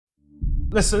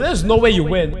Listen, there's no way you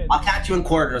win. I'll catch you in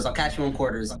quarters. I'll catch you in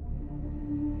quarters.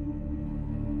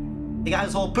 He got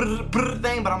his whole brr, brr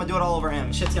thing, but I'm gonna do it all over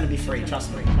him. Shit's gonna be free. Trust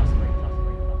me. Okay.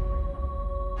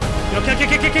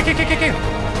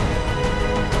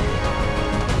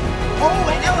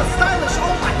 Oh, and that was stylish.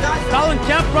 Oh my god. Talon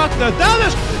can't proc the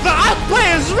damage. The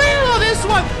outplay is real on this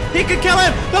one. He can kill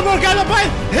him. The Morgana Blade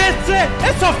hits it.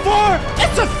 It's a 4.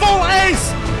 It's a full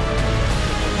ace.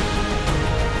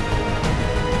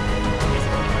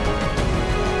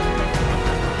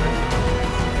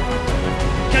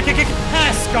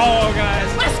 Let's go,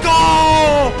 guys. Let's go.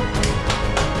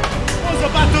 I was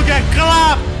about to get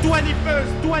clapped.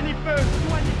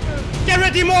 21st. Get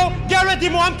ready, Mo. Get ready,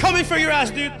 Mo. I'm coming for your ass,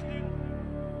 dude.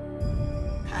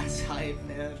 That's hype,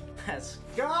 man. Let's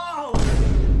go.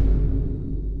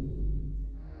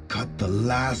 Cut the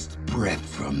last breath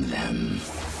from them.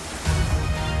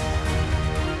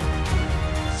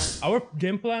 Our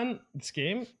game plan this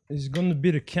game is gonna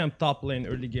be to camp top lane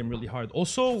early game really hard.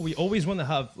 Also, we always want to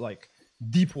have like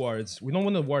deep wards. We don't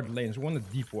want to ward lanes. We want a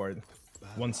deep ward,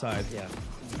 one side. Yeah.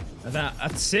 And then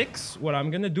at 6, what I'm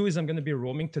gonna do is I'm gonna be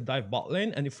roaming to dive bot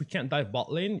lane. And if we can't dive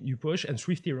bot lane, you push and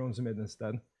Swifty roams mid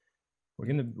instead. We're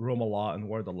gonna roam a lot and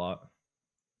ward a lot.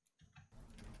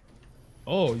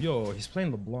 Oh, yo, he's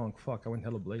playing LeBlanc. Fuck, I went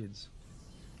hella blades.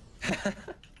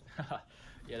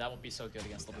 Yeah, that won't be so good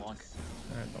against LeBlanc.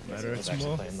 Alright, don't matter. It's actually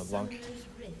Mo. playing LeBlanc.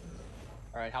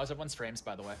 Alright, how's everyone's frames,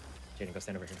 by the way? Jaden, go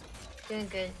stand over here. Doing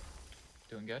good.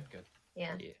 Doing good? Good.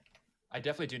 Yeah. Yeah. I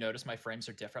definitely do notice my frames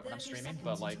are different when I'm streaming,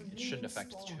 but like, it shouldn't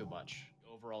affect too much.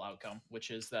 Overall outcome,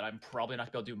 which is that I'm probably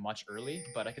not gonna be able to do much early,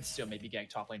 but I can still maybe gank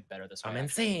top lane better this way. I'm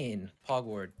insane.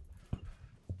 Hogward.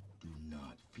 Do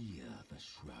not fear the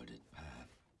shrouded path.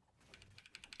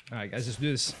 Alright, guys, let's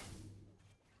do this.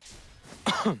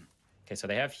 Okay, so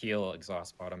they have heal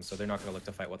exhaust bottom, so they're not gonna look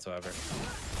to fight whatsoever.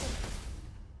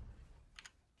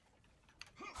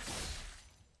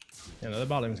 Yeah, no, the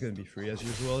bot lane is gonna be free as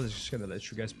usual. He's just gonna let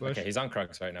you guys push. Okay, he's on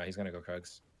Krugs right now. He's gonna go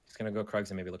Krugs. He's gonna go Krugs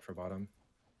and maybe look for bottom.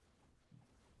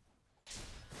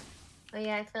 Oh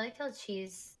yeah, I feel like he'll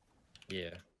cheese.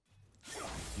 Yeah.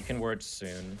 You can ward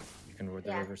soon. You can ward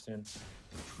the river soon.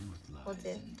 The truth lies We'll do.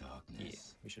 in darkness. Yeah,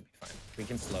 we should be fine. We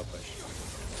can slow push.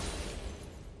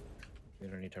 We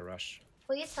don't need to rush.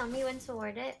 Will you tell me when to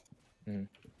ward it? Mm.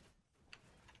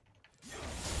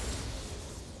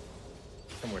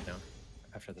 Come ward now.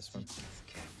 After this one. Secrets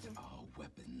kept, our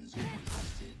weapons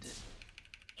wasted.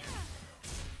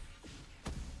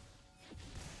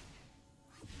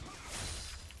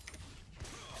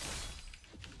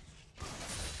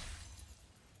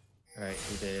 Alright,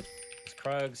 he did his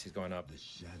Krugs. He's going up. The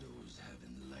shadows have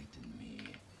enlightened me.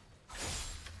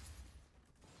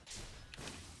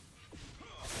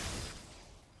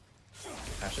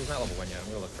 Ashley's not level 1 yet. I'm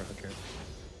gonna look for Hooker.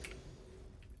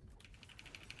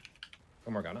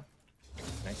 Go Morgana.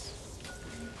 Nice.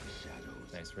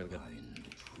 Nice, really good.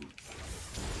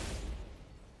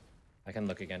 I can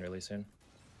look again really soon.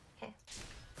 Okay.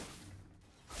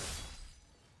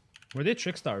 Were they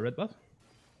Trickstar, red buff?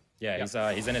 Yeah,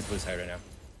 he's in his blue side right now.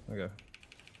 Okay.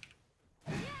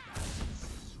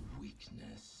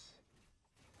 Weakness.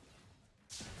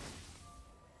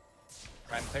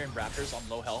 I'm clearing Raptors on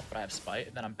low health, but I have Spite,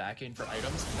 and then I'm backing for items,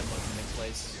 and then looking to make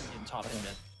plays in top and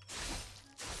mid.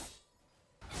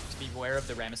 Just be aware of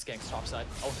the Rammus gank's top side.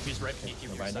 Oh, he's right beneath you.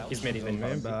 He's mid, he's mid.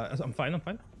 Okay, but I'm fine. I'm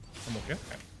okay.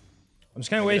 I'm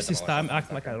just gonna waste his time,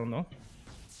 act like I don't know.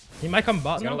 He might come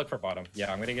bot He's now. gonna look for bottom.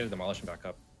 Yeah, I'm gonna get a demolition back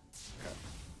up. Okay.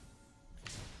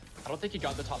 I don't think he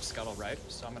got the top scuttle right,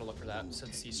 so I'm gonna look for that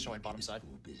since he's showing bottom side.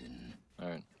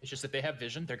 Alright. It's just if they have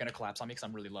vision, they're gonna collapse on me because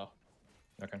I'm really low.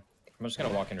 Okay. I'm just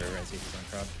gonna walk into river and see if he's on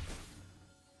crab.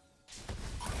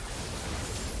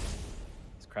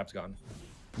 His crab's gone.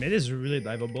 Mid is really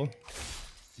diveable.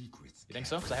 You think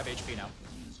so? Because I have HP now.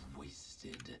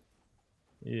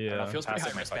 Yeah. It feels pretty high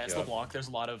Passive my might fuck spans. you up. LeBlanc, there's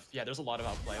a lot of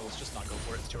outplay. Let's just not go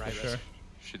for it. It's too high For sure. risk.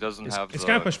 She doesn't It's, have it's the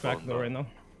kind of pushed back phone, though right now.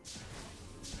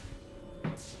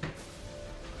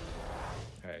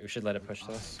 Alright, we should let it push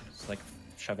this. Just like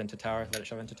shove into tower. Let it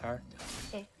shove into tower.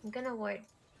 Okay, I'm gonna ward.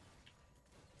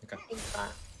 Okay. Think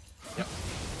bot. Yep.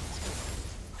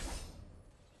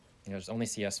 Yeah, there's only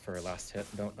CS for last hit.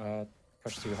 Don't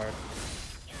push too hard.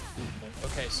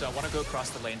 Okay, so I want to go across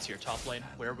the lanes here. Top lane,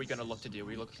 where are we going to look to do? Are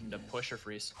we looking to push or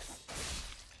freeze?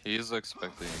 He's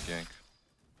expecting a gank.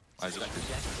 I just Expecting a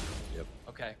gank? Yep.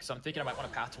 Okay, because I'm thinking I might want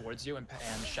to path towards you and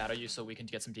shadow you so we can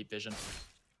get some deep vision.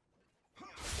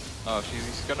 Oh,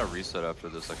 he's gonna reset after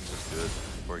this. I can just do it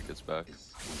before he gets back.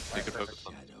 He could focus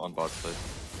on bot play.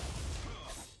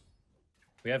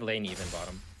 We have lane even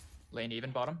bottom. Lane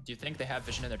even bottom. Do you think they have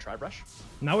vision in their tribe rush?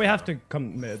 Now we have to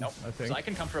come mid, Nope. I think. So I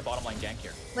can come for a bottom lane gank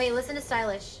here. Wait, listen to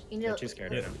Stylish. You need They're to too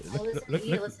scared. Yeah, of him. look,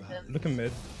 you listen to him. look at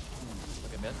mid.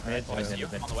 Look at mid. Mid, Alright, I see you.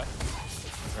 mid. I'm on the way.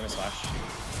 I'm gonna slash.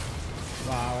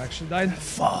 Wow, I actually died.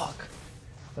 Fuck.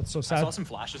 That's so I sad. saw some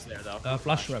flashes there though.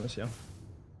 Flash Ramus, yeah.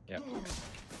 Yeah.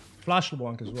 Flash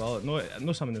LeBlanc as well. No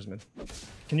summoners mid.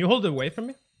 Can you hold it away from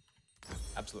me?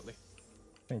 Absolutely.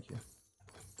 Thank you.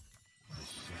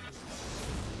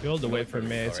 If you hold away from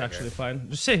me, it's right actually here. fine.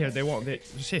 Just stay here. They won't.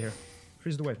 Just stay here.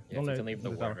 Freeze the wave. Yeah, Don't if you let can leave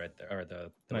the it ward down. right there, or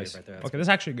the Nice. wave right there. Okay, that's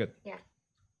actually good. Yeah.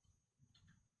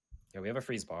 Yeah, we have a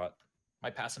freeze bot.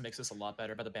 My passive makes this a lot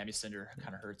better, but the Bambi Cinder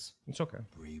kind of hurts. It's okay.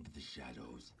 Brave the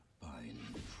shadows. Find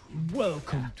the truth.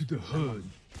 Welcome to the hood.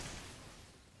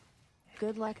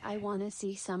 Good luck. I wanna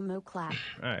see some mo clap.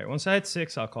 Alright, once I hit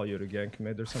 6, I'll call you to gank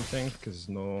mid or something, because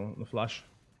no flash.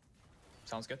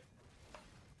 Sounds good.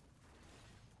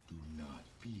 Do not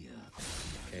fear.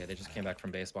 Okay, they just came back from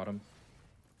base bottom.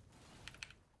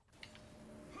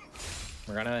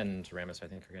 Morgana and Ramus, I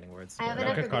think, are getting wards. I have Look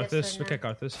enough at for this Karthus. one Look at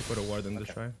Karthus. He put a ward in the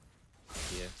Okay. shrine.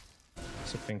 Yeah.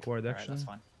 It's a pink ward, Alright, actually. that's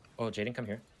fine. Oh, Jaden, come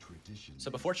here. Tradition.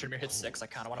 So before Trimir hits 6, I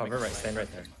kind of want to Hover make right, stand right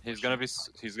there. He's gonna be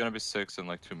 6 in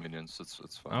like 2 minions.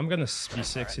 It's fine. I'm gonna be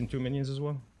 6 in 2 minions as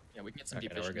well. Yeah, we can get some Okay,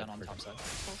 deep no, we're vision good, done on we're top good.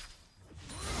 side.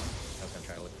 I was gonna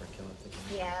try to look for a kill. if they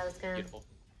can. Yeah, I was gonna Beautiful.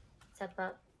 step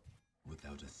up.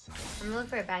 Without a sound. I'm gonna look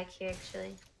for a bag here,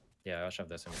 actually. Yeah, I'll shove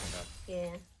this and we can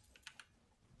go. Yeah.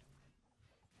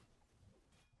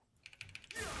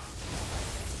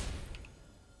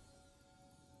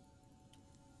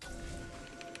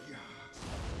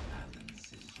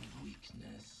 Balances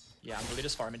weakness. Yeah, I'm really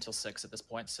just farming until 6 at this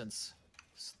point since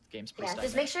the game's pretty Yeah, stagnant.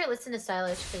 just make sure to listen to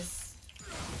Stylish, because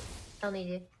I'll need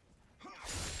you.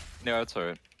 Yeah, it's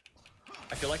alright.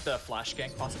 I feel like the flash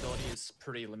gank possibility is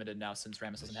pretty limited now since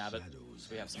Ramus doesn't have it, so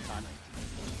we have some time.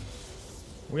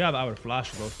 We have our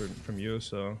flash though from you,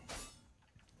 so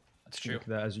That's true. make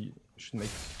that as you should make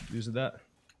use of that.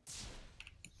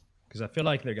 Because I feel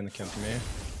like they're gonna camp me.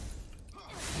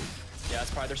 Yeah,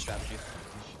 that's probably their strategy.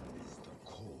 Tradition is the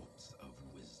corpse of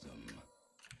wisdom.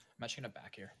 I'm actually gonna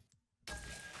back here.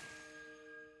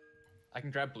 I can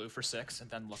grab blue for 6 and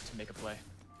then look to make a play.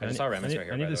 I just saw Ramus right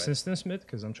here. I need by the way. assistance mid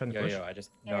because I'm trying to Yo, push. yo, I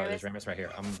just Yeah, no. Ramus. There's Ramus right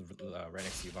here. I'm right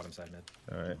next to you, bottom side mid.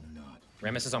 All right. Not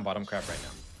Ramus is on bottom crap right now.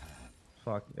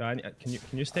 Fuck. Yeah, can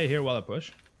you stay here while I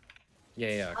push? Yeah,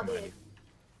 yeah, I'll come be on.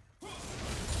 there.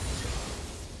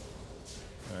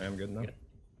 All right, I'm good now. Good.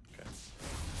 Okay.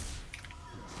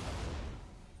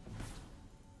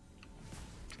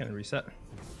 It's gonna reset.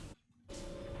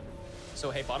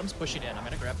 So hey, bottom's pushing in. I'm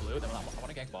gonna grab blue, then I want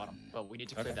to gank bottom, but we need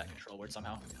to clear Okay. that control ward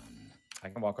somehow. I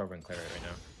can walk over and clear it right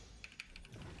now.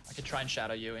 I could try and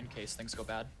shadow you in case things go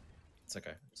bad. It's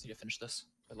okay. Just need to finish this.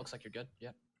 It looks like you're good.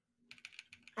 Yep.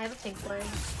 I have a pink ward.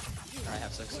 Alright, I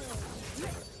have 6.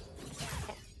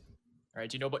 Alright,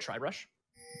 do you know about Tribe Rush?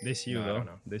 They see you No, I though. don't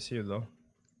know. They see you though.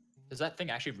 Does that thing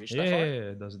actually reach Yeah, that yeah, far? yeah,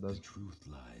 it does, it does. the truth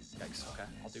lies in Yikes, okay.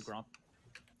 I'll do darkness. Gromp.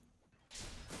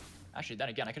 Actually, then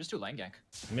again, I could just do lane gank.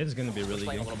 Mid is gonna be really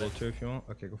playing a little gankable bit. too if you want.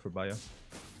 Okay, go for Bio.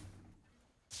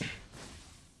 Alright,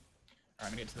 I'm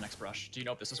gonna get to the next brush. Do you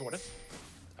know if this is warded?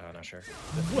 Not sure.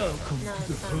 Welcome No,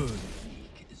 it's fine.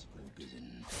 Fake is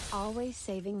forbidden. Always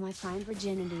saving my prime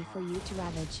virginity for you to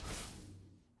ravage.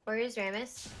 Where is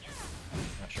Ramus?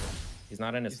 Not sure. He's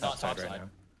not in his He's top not side top right side. now.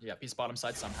 Yep, he's bottom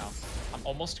side somehow. I'm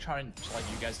almost trying to like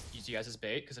use you guys as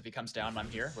bait, because if he comes down and I'm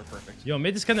here, we're perfect. Yo,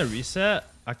 mid is gonna reset.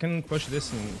 I can push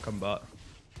this and come back.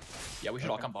 Yeah, we should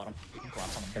all come bottom. We can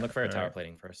collapse on them Can here. look for a tower Alright.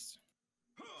 plating first.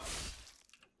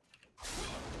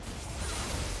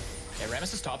 Okay,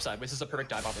 Ramus is top side. This is a perfect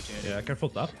dive opportunity. Yeah, careful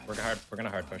top. We're gonna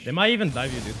hard push. They might even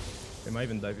dive you, dude. They might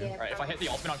even dive you. Yeah. Alright, if I hit the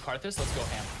ultimate on Karthus, let's go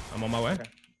ham. I'm on my way. Okay.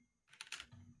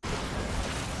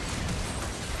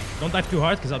 Don't dive too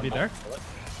hard because I'll be there.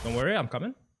 Don't worry, I'm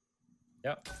coming.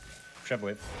 Yep. Shove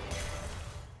wave.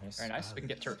 Nice. Very nice. We can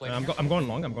get turret plating. I'm, here. I'm going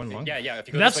long. I'm going long. Yeah, yeah. If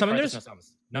you Do go they have this way, summoners? Karthus, no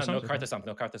summons. No No, no summons? Karthus sums.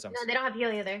 No Karthus sums. No, they don't have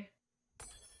heal either.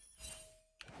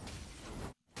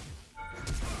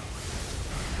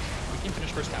 We can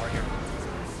finish first tower here.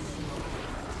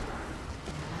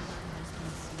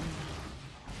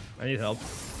 I need help.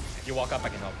 If you walk up, I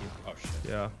can help you. Oh shit.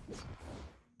 Yeah.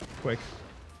 Quick.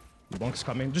 LeBlanc's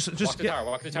coming. Just Walk the get... tower.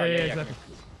 Walk the tower. Yeah, Yeah, yeah, yeah. exactly.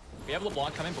 We have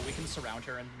LeBlanc coming, but we can surround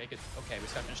her and make it. Okay, we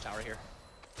just gotta finish tower here.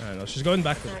 I don't know. She's going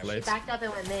back to the No, she plates. backed up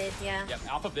and went mid, yeah. Yep,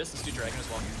 off of this, let's do Dragon as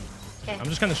well. Okay. I'm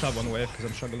just gonna shove one wave because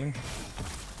I'm struggling.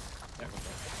 Yeah, go for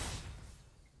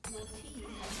it.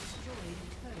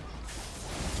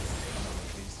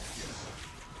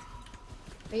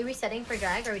 Are you resetting for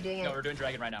drag or are we doing it? No, we're doing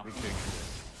Dragon right now.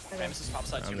 Okay. Ramus is top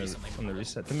side too I'm recently. gonna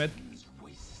reset to mid.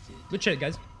 Good shit,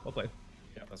 guys. Well played.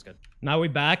 Yeah, that's good. Now we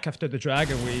back after the drag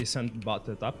and we send bot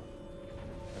to the top.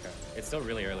 Okay. It's still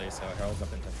really early, so Herald's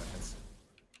up in 10 seconds.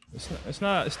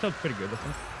 It's still pretty good, I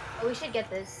think. Oh, we should get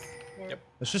this. Yeah. Yep.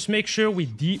 Let's just make sure we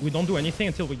don't do anything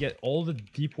until we get all the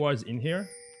deep wards in here.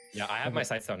 Yeah, I have my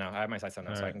sights though now. So I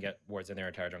Alright. can get wards in their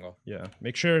entire jungle. Yeah,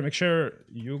 make sure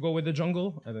you go with the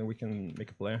jungle, and then we can make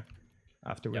a play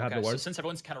after we Yeah, have okay, the so wards. since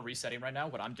everyone's kind of resetting right now,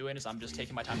 what I'm doing is I'm just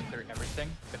taking my time to clear everything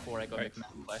before I go make a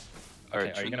play.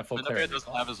 Alright, are you gonna full Trinidad clear?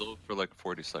 doesn't have his ult for like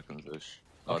 40 seconds-ish.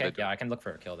 Oh, Okay, they do. yeah, I can look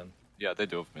for a kill then. Yeah, they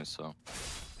do with me, so.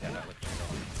 Yeah, that looks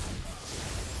good.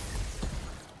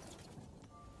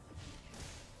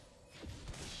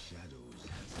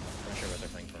 I'm not sure what they're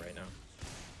playing for right now.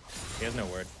 He has no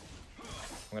word.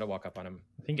 I'm gonna walk up on him.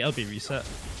 I think LB reset.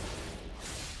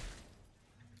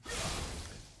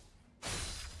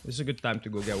 This is a good time to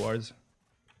go get wards.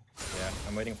 Yeah,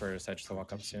 I'm waiting for Sedge to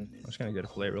walk up soon. I'm just gonna get a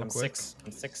play real I'm quick.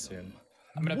 six soon.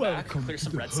 I'm gonna back, clear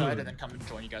some red side, and then come and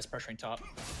join you guys pressuring top.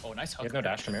 Oh, nice He hook. has no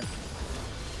dash from here.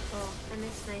 Oh, I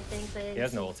missed my thing, but He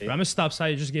has no ulti. Ramus top side,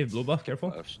 you just gave blue buff. Careful.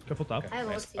 Nice. Careful top. I have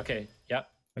Nice. ulti. Okay, yeah.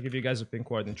 I'll give you guys a pink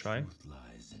ward and try.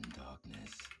 Lies in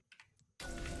darkness.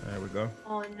 There we go.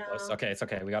 Oh Close. no. Okay, it's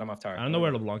okay. We got him off tower. I don't know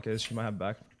where LeBlanc is. She might have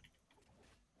back.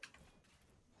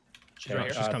 She's right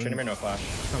here. she's coming. Trinimir, no flash.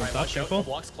 Coming Alright, top, watch out. careful.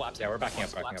 Block's collapsing. Yeah, we're backing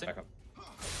up, Block's backing up, collapsing.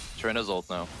 back up. Trina's ult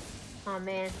now. Oh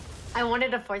man. I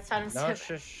wanted a fourth shot No,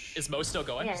 instead. Is Mo still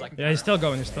going? Yeah. 'Cause I can Yeah, he's still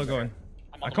going. He's still going.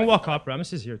 I'm on I the can way. walk up.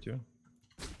 Ramus is here too.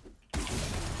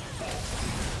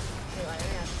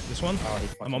 This one. Oh, he I'm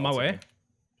fucking on my ulted way. me.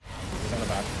 He's on the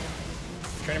back.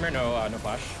 Trinimir, no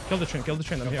flash. Kill the train. Kill the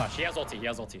train. I'm No here. flash. He has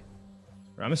ulti.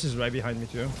 Ramus is right behind me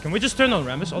too. Can we just turn on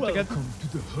Ramus altogether? Welcome to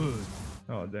the hood.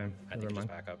 Oh damn. I Never think just mind.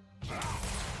 back up.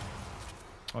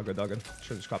 All good. All good.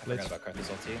 Should just cop Forgot plates. about Carthy's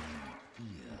ulti.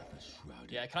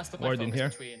 Yeah, I kind of split Ward my in focus here.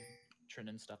 between Trin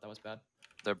and stuff. That was bad.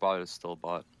 Their bot is still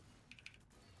bot.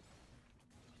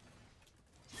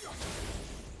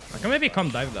 I can maybe come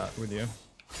dive that with you.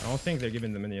 I don't think they're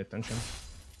giving them any attention.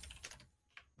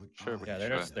 Sure, we Yeah,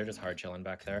 can they're just hard chilling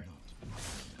back there.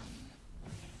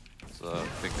 It's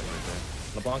big thing right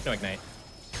there. LeBlanc, no ignite.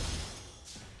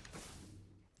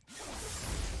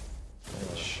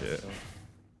 Shit.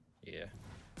 Yeah.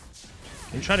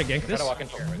 Can you try to gank Try this? to walk in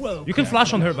here. You can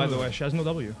flash on her, by the way. She has no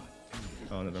W.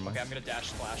 Oh, never mind. Okay, I'm gonna dash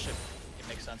flash if it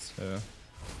makes sense. Yeah.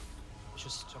 It's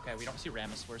just okay. We don't see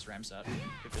Ramus. Where's Rams at?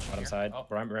 Good vision Bottom here. side. Oh,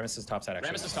 Ramus is top side actually.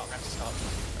 Ramus is top. Ramus is top.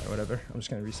 Alright, whatever. I'm just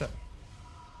gonna reset.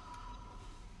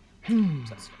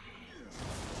 That's-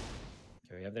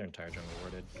 Okay, we have their entire jungle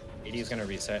warded. AD is gonna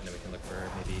reset and then we can look for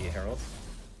maybe Herald.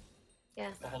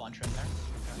 Yeah. We'll hold on Trin there.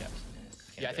 Yeah.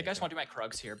 Yeah, I think I just want to do my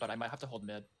Krugs here, but I might have to hold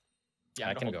mid. Yeah, I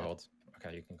I'm can gonna go hold. hold.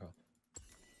 Okay, you can go.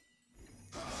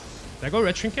 Did I go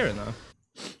red shrink here now?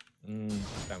 I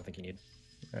don't think you need.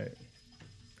 Alright.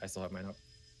 I still have mine up.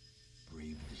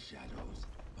 Brave the shadows.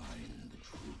 Find the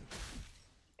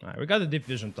truth. Alright, we got the deep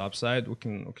vision top side. We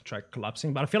can try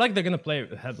collapsing, but I feel like they're gonna play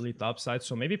heavily top side,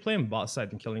 so maybe playing bot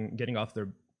side and getting off their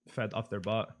fed off their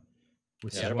bot.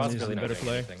 Which Yeah, their is bot's one is really a not better doing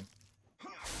play. anything.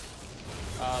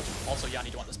 Also, Yanni,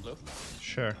 do you want this blue?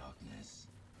 Sure.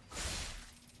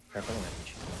 Careful when I can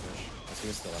cheat in the bush. Because he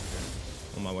was still up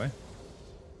here. On my way.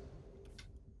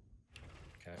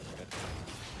 Okay, we're good.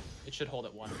 It should hold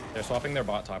at 1. They're swapping their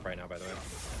bot top right now, by the way.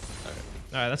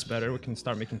 Alright, that's better. We can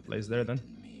start making plays there then.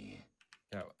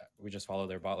 Yeah, we just follow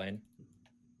their bot lane.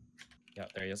 Yeah,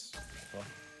 there he is. Cool.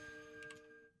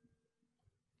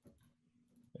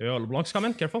 Yo, LeBlanc's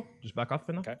coming. Careful. Just back off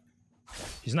for now. Okay.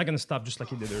 He's not gonna stop just like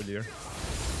he did earlier.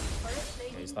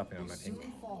 Yeah, he's stopping on my ping.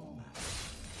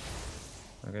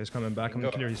 Okay, he's coming back. I'm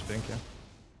gonna clear his pink, yeah.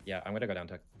 Yeah, I'm gonna go down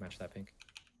to match that pink.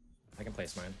 I can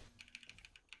place mine.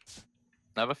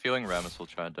 I have a feeling Ramus will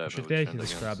try and dive. should it with take Trin his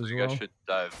again, scrap so as you guys well. should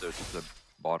dive the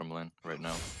bottom lane right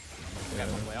now. We got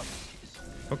one way up.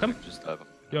 Hook him. Just dive him.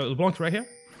 Yo, LeBlanc's right here.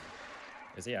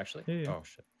 Is he actually? Yeah, yeah. Oh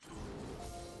shit.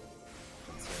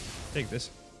 Take this.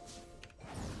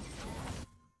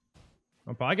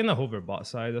 I'm probably gonna hover bot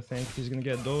side, I think. He's gonna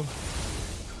get though.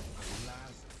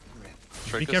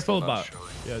 Trick Be is careful still not about. showing.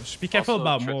 Yeah, just be careful Also,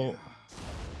 about Trick- more.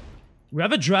 We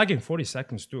have a drag in 40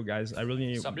 seconds too, guys. I really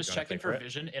need. So I'm just gonna checking play for for it?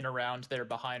 vision in around there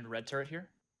behind red turret here.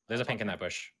 There's a pink in that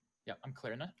bush. Yeah, I'm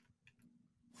clearing it.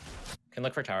 Can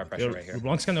look for tower pressure Yo, right here.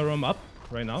 LeBlanc's gonna roam up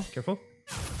right now. Careful.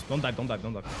 Don't dive. Don't dive.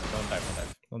 Don't dive. Don't dive, don't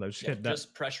dive. Don't dive. Just Yeah, get that.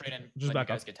 just pressuring and Just let back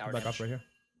you guys up. get tower Back damage. up right here.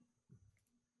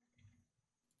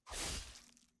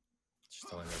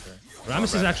 Still in right there.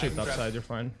 Ramus is actually I'm top grab- side. You're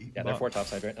fine. Yeah, they're Bot. 4 top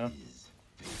side right now.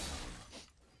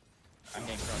 I'm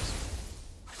getting Krugs.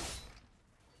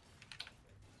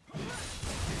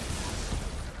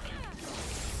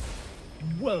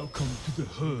 Welcome to the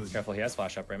hood. Careful, he has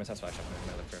flash up. Ramus has flash up. I'm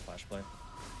gonna look for a flash play.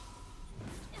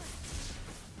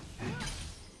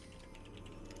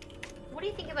 What do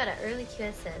you think about an early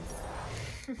QSS?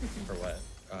 For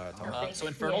what? So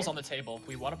Infernal's on the table.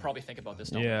 We want to probably think about this.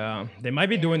 Don't Yeah, they might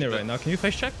be doing it right now. Can you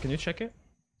face check? Can you check it?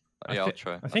 Yeah, I'll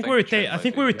try. I think we rotate. Trent I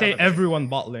think might we be- rotate everyone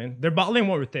bot lane. Their bot lane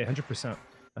won't rotate 100%.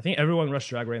 I think everyone rush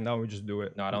drag right now. We just do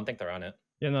it. No, I don't think they're on it.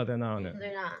 Yeah, no, they're not on it.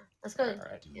 They're not. Let's go.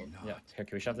 Alright. Yeah, Yeah. Here,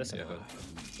 can we shove this in? Yeah.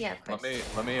 yeah, of course.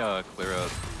 Let me clear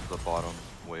out the bottom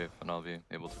wave, and I'll be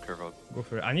able to curve up. Go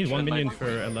for it. I need 1 million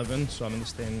for 11, so I'm gonna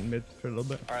stay in mid for a little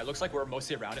bit. All right, looks like we're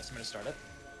mostly around it, so I'm gonna start it.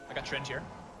 I got Tringe here.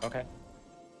 Okay.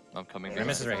 I'm coming.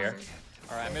 Ramus is right here.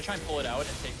 All right, I'm gonna try and pull it out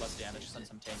and take less damage, just on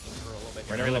some tanking for a little bit.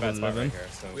 We're in Here. a really bad spot 11. right here.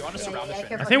 So We want to Yeah, surround yeah, the Tringe.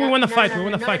 careful. I think we win the No, fight. no, We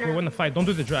win the no, fight. no, We win the fight. Don't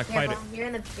do the drag. Fight it. Careful. You're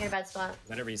in a bad spot.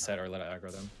 let it reset or let it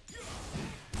aggro them.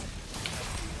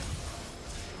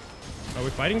 Are we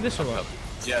fighting this or what?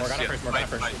 Yes, Morgana yes. first. Morgana Fight,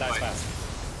 first. fight, She dies fight.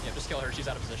 fast. Yeah, just kill her. She's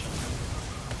out of position.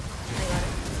 I got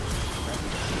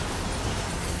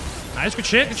it. Nice, good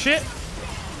shit, good shit.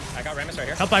 I got Ramus right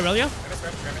here. Help Irelia. Ramus.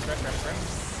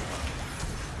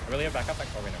 Irelia, back up.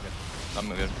 Oh, wait, no, good. I'm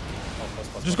good. Oh,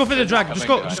 close. Just go for the drag. Just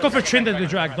go Coming, for Trin to the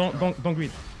drag. Don't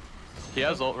greed. He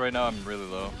has ult right now. I'm really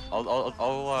low. I'll No,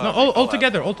 recall all after.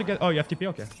 together, all together. Oh, you have TP.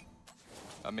 Okay.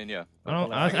 I mean, yeah.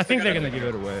 I think they're gonna give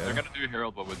it away. They're gonna do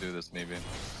Herald, but we'll do this maybe.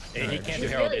 He can't do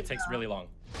Herald. It takes really long.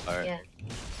 All right. Yeah.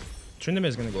 Trindam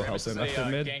is gonna go help This is him a after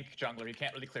mid. gank jungler. He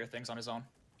can't really clear things on his own.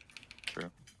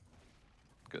 True.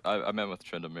 Good. I meant with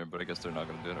Trindamir, but I guess they're not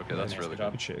gonna do it. Okay, that's nice, really good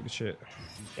job. good. Good shit, good shit.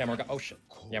 Yeah, Morgana. Oh shit.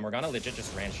 Yeah, Morgana legit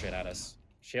just ran straight at us.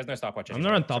 She has no stopwatch. I'm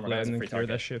gonna run top Morgana's a lane and free clear that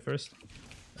target. shit first.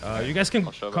 You guys can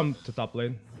I'll shove come to top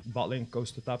lane. Bot lane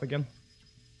goes to top again.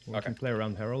 We Okay. can play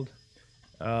around Herald.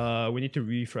 We need to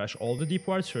refresh all the deep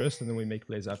wards first, and then we make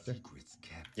plays after.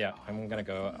 Yeah, I'm gonna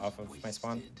go off of my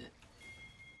spawn.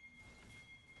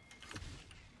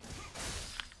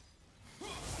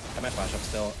 I might flash up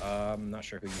still. I'm not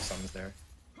sure who you summons there.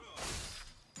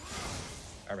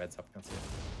 Our red's up. Can't see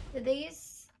it. Did they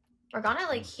use Morgana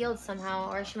like healed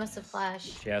somehow, or she must have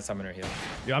flashed? She has summoner heal.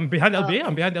 Yeah, I'm behind LB. Oh.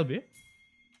 I'm behind LB.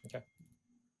 Okay.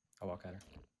 I'll walk at her.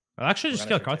 I'll actually just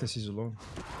kill Morgana's Karthus. He's alone.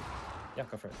 Yeah,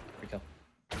 go for it. Free kill.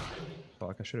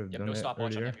 Fuck, I should have Yep, done no it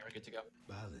stopwatch on earlier. him. You're good to go.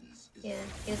 Yeah,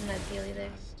 he doesn't have heal either.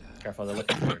 Careful, they're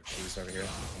looking for cheese over here.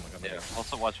 Oh my god. Yeah.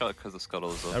 Also watch out because the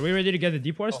scuttle is Are up. we ready to get the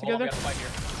deep wards Oh, hold on, we together? got a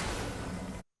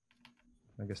fight here.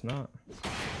 I guess not.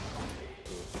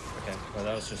 Okay, well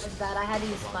that was just Was that I had to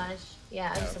use flash?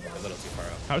 Yeah, I just a little too far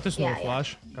out. Karthus Yeah, no yeah.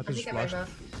 flash. I Karthus think I flash.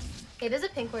 remember. Okay, there's a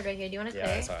pink ward right here. Do you want to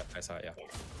Yeah, clear? I saw it, yeah.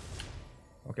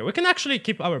 Okay, we can actually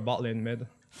keep our bot lane mid.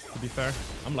 To be fair,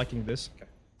 I'm liking this.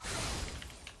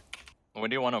 When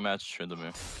do you want to match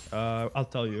Trindamir? I'll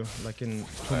tell you, like in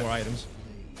 2 more items.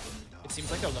 It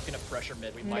seems like they're looking to pressure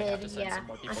mid. We might have to Mid, send yeah. some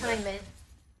more I'm people coming there. mid.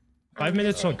 5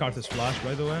 minutes on Karthus flash,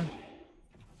 by the way.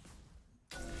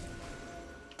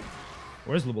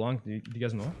 Where's LeBlanc? Do you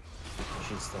guys know?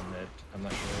 She's still mid. I'm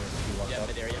not sure if he walked Yeah, up.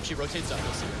 mid area. If she rotates up,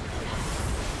 you'll see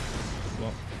her.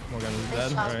 Well, Morgan is Nice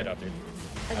dead. shot. Get Alright. up, dude.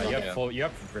 Let's You look have at- you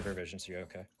have river vision, so you're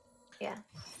okay. Yeah.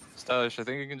 Stylish, I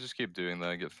think you can just keep doing that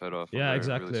and get fed off. Yeah, Really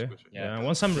exactly. squishy. Yeah,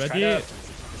 once I'm Just ready.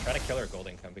 Try to kill her gold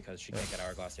income because she can't get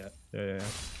hourglass yet. Yeah.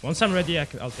 Once I'm ready,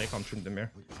 I'll take on Trindamir.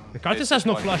 The Karthus has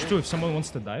no flash too if someone wants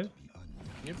to dive.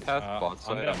 Can you path bot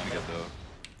side? I'm I'm gonna- gonna get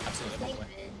the. Absolutely. Think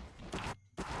definitely. mid.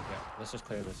 Yeah, let's just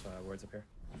clear this wards up here.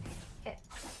 Okay.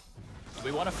 Do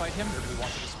we want to fight him, or do we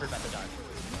want to just prevent the dive?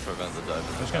 Prevent the dive.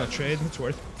 I'm just gonna trade. It's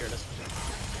worth. Here it is.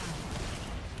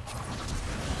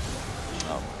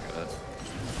 Oh my god.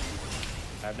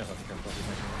 I have no hook control.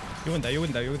 You win that. You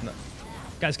win that. You win that.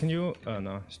 Guys, can you? Oh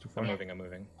no, it's too far. I'm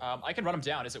moving. I can run him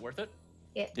down. Is it worth it?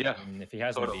 Yeah. And if he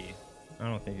has Total. no B, I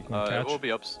don't think you can It catch. will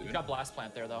be up We've soon. got blast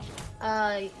plant there though.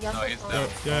 Yassuo. No, he's oh. down.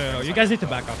 Yeah. You guys need to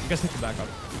back up. You guys need to back up.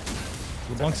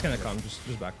 LeBlanc's gonna come.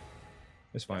 Just back.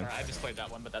 It's fine. Alright, I just played that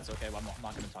one, but that's okay. I'm not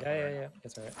going to talk about yeah, it.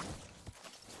 it's alright.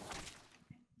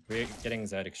 We're getting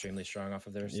Zed extremely strong off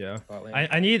of their Yeah. bot lane.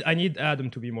 I need Adam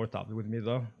to be more top with me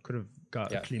though. Could have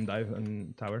got a clean dive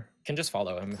and tower. Can just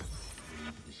follow him.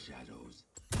 The shadows.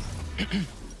 Do you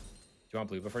want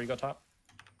blue before you go top?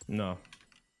 No.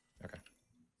 Okay.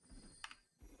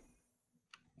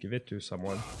 Give it to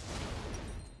someone.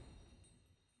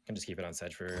 Can just keep it on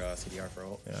Sedge for CDR for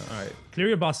ult. Yeah. All right. Clear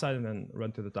your boss side and then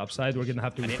run to the top side. We're gonna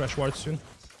have to I need- refresh wards soon.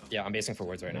 Yeah, I'm basing for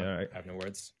words right now. Yeah, right. I have no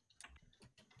words.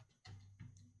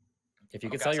 If you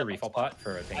could Okay, sell I'll your sell refill bug pot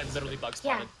for a thing. I literally bug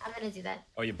Yeah, splatted. I'm gonna do that.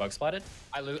 Oh, you bug splatted?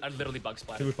 I literally bug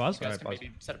splatted. Should we pause? You guys Alright, can pause.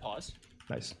 maybe set a pause.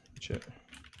 Nice. Good shit.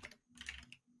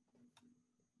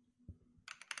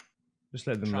 Just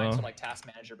let them Trying know. to like task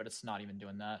manager, but it's not even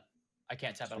doing that. I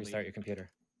can't tap out. Restart your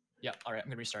computer. Yeah. All right. I'm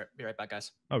gonna restart. Be right back,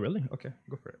 guys. Oh, really? Okay,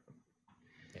 go for it.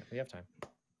 Yeah, we have time.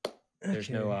 There's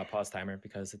no pause timer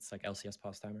because it's like LCS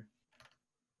pause timer.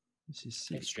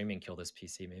 Maybe streaming kill this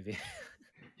PC, maybe.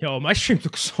 Yo, my stream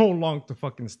took so long to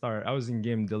fucking start. I was in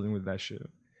game dealing with that shit.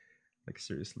 Like,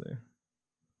 seriously.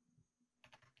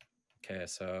 Okay,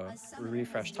 so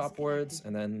refresh top wards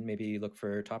and then maybe look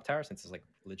for top tower since it's like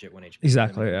legit 1 HP.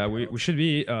 Exactly. Yeah, we should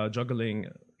be juggling.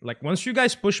 Like, once you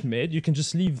guys push mid, you can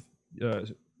just leave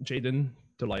Jaden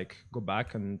to like go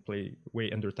back and play way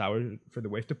under tower for the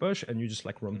wave to push, and you just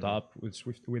like roam top with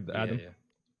Adam.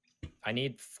 Yeah. I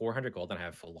need 400 gold and I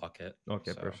have full locket.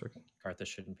 Okay, so perfect. Karthus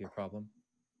shouldn't be a problem.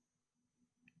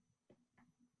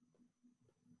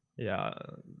 Yeah,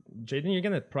 Jaden, you're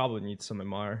gonna probably need some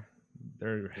MR.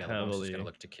 They're Yeah, heavily. gonna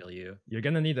look to kill you. You're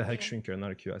gonna need a Hex Shrinker,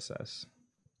 not a QSS.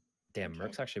 Damn,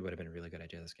 Mercs actually would have been a really good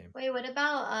idea this game. Wait, what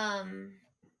about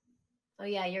Oh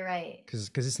yeah, you're right.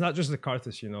 Because it's not just the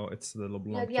Karthus, you know, it's the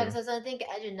LeBlanc. Yeah, because I was gonna think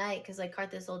Edge of Night, because like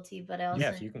Karthus ulti, but I also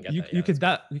Yeah, if you can get you, that. you Yeah, could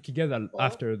that's you could get that Well-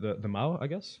 after the Mao, I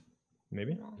guess.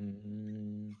 Maybe.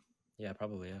 good. Yeah,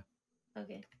 probably, yeah.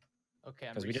 Okay. Okay.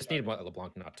 I'm Because we just need restarting.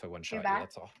 LeBlanc not to one shot you, back?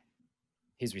 that's all.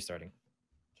 He's restarting.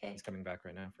 Okay. He's coming back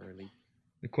right now for a lead.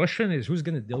 The question is who's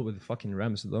gonna deal with the fucking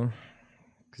Rams though?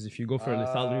 Because if you go for a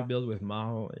lethal Uh, rebuild with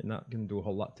Mao, you're not gonna do a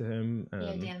whole lot to him. Yeah,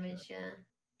 And damage. Yeah.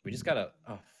 We just gotta.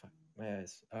 Oh fuck, my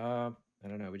eyes. I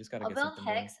don't know. We just gotta I'll get build something.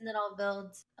 Going. Hex and then I'll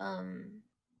build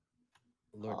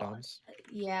Lord oh, Doms.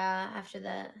 yeah, after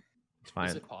that. it's Is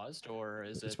fine. it paused or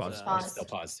is It's it? paused. Paused. Still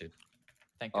paused, dude.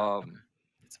 Thank God.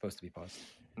 It's supposed to be paused.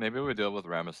 Maybe we deal with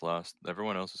Rammus last.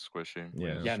 Everyone else is squishy.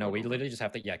 Yeah. Yeah, no, we literally just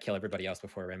have to kill everybody else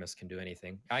before Rammus can do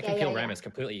anything. I Yeah, can kill yeah. Rammus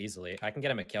completely easily. I can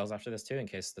get him at kills after this too, in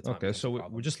case the time Okay, so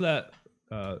we just let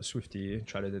Swifty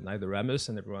try to deny the Rammus,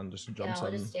 and everyone just Yeah, jumps I'll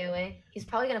on. just stay away. He's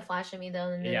probably gonna flash at me though.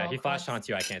 And then Yeah, I'll he flashed cross.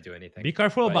 onto you. I can't do anything. Be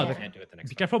careful But about you the. can't do it the next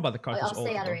Be time. careful about the I'll Karthus stay ult,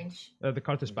 out of though. range. The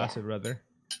Karthus Yeah. passive rather.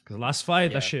 Because last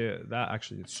fight, Yeah. that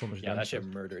actually did so much Yeah, damage. that shit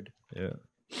murdered. Yeah.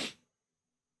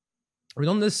 We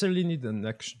don't necessarily need the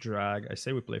next drag. I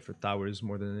say we play for towers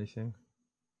more than anything.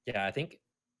 Yeah, I think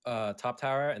top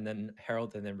tower and then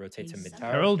Herald and then rotate to mid tower.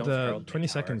 Herald, Don't Herald 20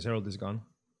 mid-tower. seconds, Herald is gone.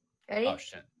 Ready? Oh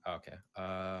shit. Oh, okay.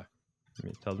 Let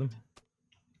me tell them.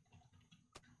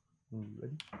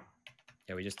 Ready?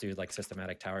 Yeah, we just do like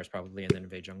systematic towers probably and then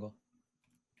invade jungle.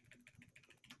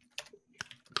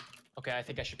 Okay, I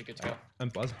think I should be good to go.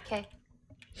 And pause. Okay.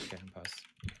 Okay, and pause.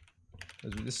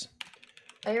 Let's do this.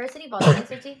 Are you rotating bot side,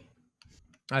 Swifty?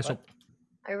 Alright, so What?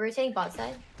 Are you rotating bot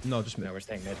side? no, just No, mid. we're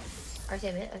staying mid.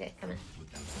 RTA mid? Okay, come in.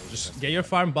 Just get your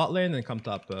farm bot lane and come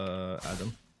top,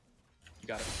 Adam. You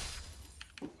got it.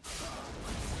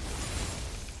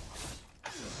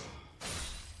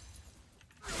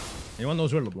 Anyone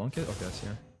knows where LeBlanc is? Okay, I see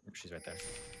her. She's right there.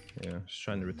 Yeah, she's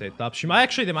trying to rotate top. They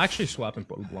might actually swap and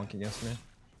put LeBlanc against me.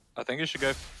 I think you should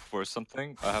go for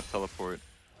something. I have teleport.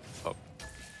 Oh,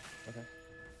 Okay.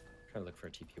 Try to look for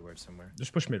a TP word somewhere.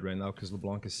 Just push mid right now because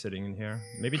LeBlanc is sitting in here.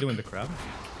 Maybe doing the crab.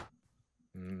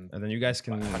 Mm, And then you guys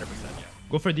can 100%, yeah.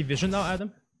 go for division now,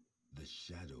 Adam. The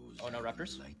shadows. Oh, no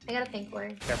Raptors? I got a pink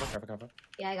ward. Careful, careful, careful.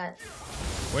 Yeah, I got it.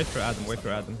 Wait for Adam, wait for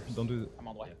Adam. Don't do I'm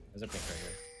on the way. There's a pink right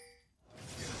here.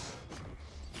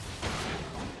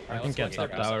 I Alright, can let's go get top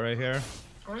crabs. tower right here.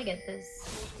 I wanna get this.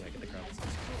 Yeah, get the crowds.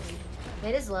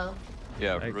 Mid is low.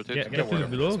 yeah, Like, rotate get to to the ward.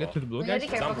 blue, as get well. to the blue, We gotta guys. be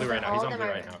He's careful on blue because right now. all He's of on them blue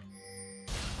are. right now.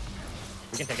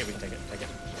 We can take it, we can take it. Take it.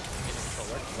 Control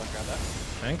ward. Don't grab that.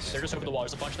 Thanks. They're just over the wall.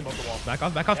 There's a bunch of them over the wall. Back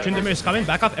off, back off. Tryndamere is coming.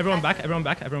 Back off. Everyone back, everyone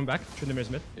back, everyone back. Tryndamere is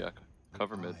mid. Yeah,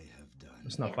 cover mid. I have done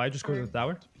It's not fight, just go to the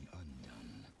tower. be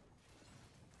undone.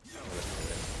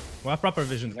 We have proper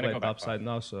vision to I'm gonna play go back top side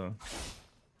now, so.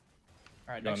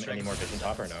 Alright, No, next any dragon. more vision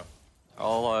top or no?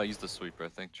 I'll use the sweeper. I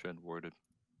think Trend warded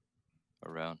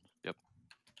around. Yep.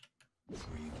 Crave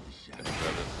the Gonna shadows.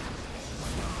 grab it.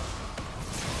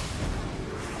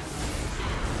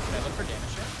 Can I look for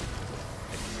damage here?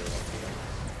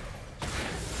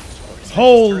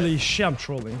 Holy shit, I'm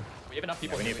trolling. We have enough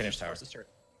people. we need here. to finish just tower. force this turret.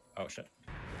 Oh shit.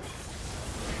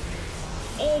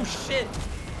 Oh shit!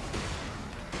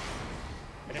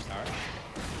 Finish tower.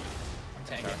 I'm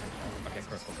tanking. Okay,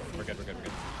 cool. We're good, we're good, we're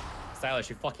good. Stylish,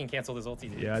 you fucking canceled his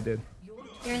ulti, dude. Yeah, I did.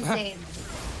 You're insane.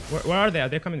 Where are they? Are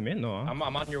they coming mid? No. I'm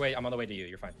on your way, I'm on the way to you,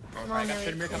 you're fine. I'm I on got my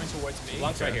way. Tryndamere coming towards me.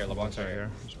 LeBlanc's right here, LeBlanc's right Right here.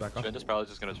 here. Just back off. Trend is probably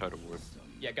just gonna try to ward.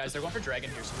 Yeah, guys, they're going for dragon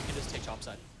here, so we can just take top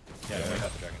side. Yeah, don't worry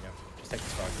about the dragon, yeah. Just take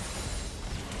this frog.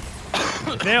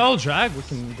 If they all drag, we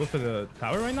can go for the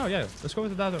tower right now. Yeah, let's go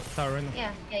with the tower right now.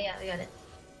 Yeah, we got it.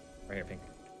 Right here, pink.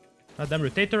 Let them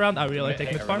rotate around. I really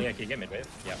take mid farm. Yeah, can you get mid wave?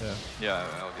 Yeah. Yeah. Yeah,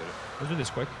 I'll get it. Let's do this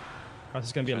quick. Cross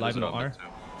is gonna be Trend alive, is no on mid R.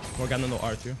 too. Morgana, no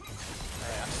R too.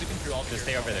 Alright, I'm sweeping through all. Just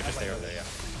stay over there. Just stay over there. Yeah.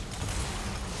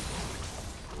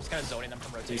 Just kind of zoning them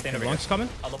from You rotating. stand over here. LeBlanc's coming.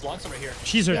 LeBlanc's over here.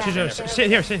 She's here. Yeah. She's here. Yeah. Sit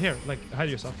here. Sit here. Like hide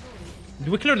yourself.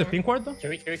 Do we clear the pink ward though? Can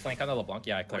we flank on the LeBlanc?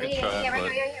 Yeah, I cleared Yeah, it. yeah, yeah, right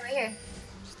but- here, right here.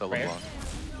 Still Right here? LeBlanc.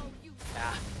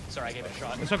 Ah, sorry, I gave it a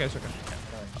shot. It's okay. It's okay.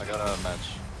 I got a match.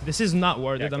 This is not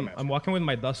warded. Yeah, come I'm walking with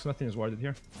my dust. Nothing is warded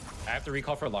here. I have to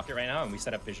recall for a locket right now, and we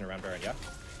set up vision around Baron. Yeah.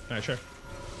 Alright, sure.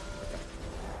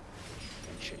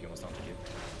 Shit, you almost taunted you.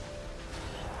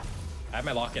 I have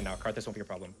my lock-in now. Cart, this won't be a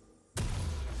problem. I'm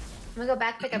gonna go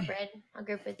back pick up red. I'll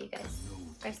group with you guys.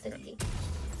 Rest of the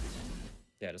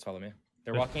Yeah, just follow me.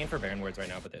 They're walking in for Baron wards right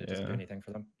now, but it doesn't do Yeah. anything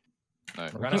for them.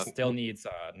 Alright. Morgana still needs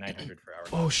 900 for hour.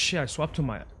 Oh shit! I swapped to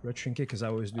my red trinket because I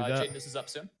always do that. Jaden, this is up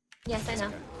soon. Yes, I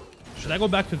know. Should I go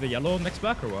back to the yellow next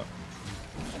back or what?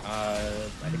 I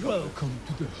think Welcome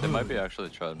to the They might be actually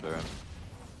trying Baron.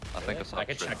 I think it's I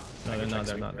could check. No, I they're could not. check They're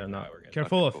sweep not. right They're now, not. we're good.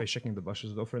 Careful Okay, of cool. checking the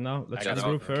bushes though. For now, let's got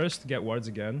regroup it. first. Get wards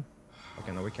again.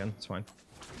 Okay, no, we can. It's fine.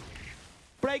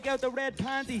 Break out the red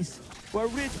panties. We're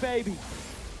rich, baby.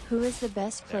 Who is the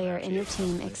best player in your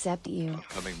team except you?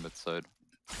 coming mid side.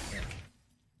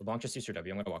 LeBlanc just used her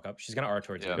W. I'm gonna walk up. She's gonna R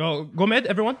towards Yeah. you. Go mid,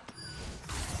 everyone.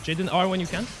 Jaden R when you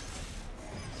can.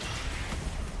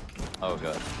 Oh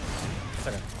god. It's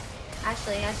okay.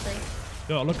 Ashley.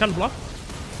 Yo, look, can block.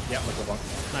 Yeah, look LeBlanc.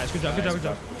 Nice, good job, good job, good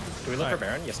job. Do we look for Alright.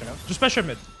 Baron? Yes or no? Just pressure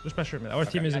mid. Just pressure mid. Our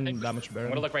team I isn't think that much I'm better.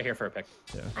 gonna look right here for a pick.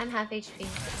 I'm half HP.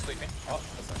 Sleeping. Oh,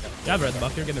 that's not good. Yeah, red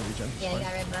buff. You're gonna regen. It's Yeah, fine. you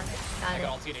got red buff. I Got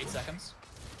got it. ulti in 8 seconds.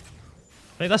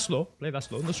 Play that slow. Play that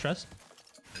slow. No stress.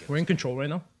 We're in control right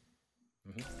now.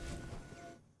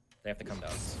 They have to come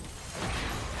down.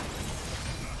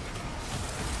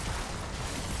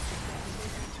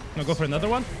 Now go for another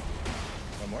one.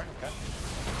 One more. Okay.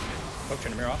 Poke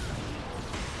Trinamir off.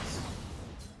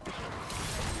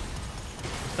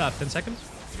 Stop. 10 seconds.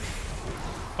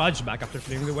 Probably just back after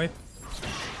clearing the wave.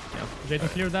 Yeah. Jaden,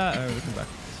 clear that and we come back.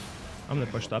 I'm gonna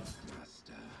push top.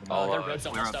 Their red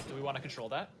zone stuff. Do we want to control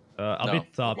that? I'll No. be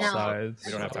top No. side.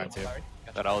 We don't have time to. Sorry.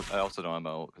 And I also don't have my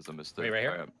ult because I missed it. Wait, right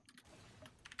here? Alright.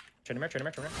 Trinamir.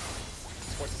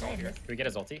 Sports is all here. Can we get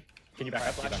his ulti? Can you back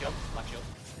up? Black shield. Black shield.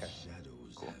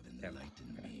 Yeah.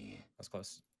 That's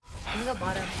close. I'm gonna go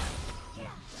bottom.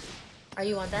 Are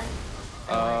you on that?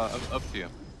 I'm up to you.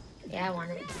 Yeah, I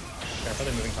want it. Careful,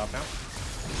 they're moving top now.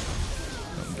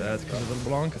 I'm dead because of the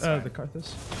Blanc. The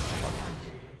Carthus.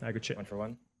 Yeah, good shit. 1 for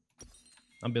 1.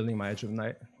 I'm building my Edge of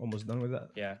Night. Almost done with that.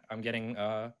 Yeah, I'm getting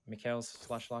Mikhail's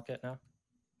 / locket now.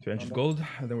 200 gold,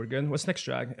 and then we're good. What's next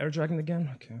drag? Air Dragon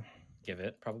again? Okay. Give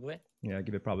it, probably. Yeah,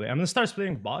 give it probably. I'm gonna start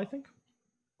splitting bot, I think.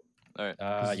 Alright.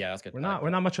 Yeah, that's good. We're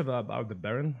not much of about the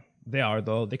Baron. They are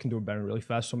though. They can do a Baron really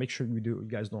fast. So make sure you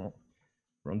guys don't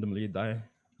randomly die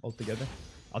altogether.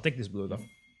 I'll take this blue though.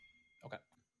 Okay.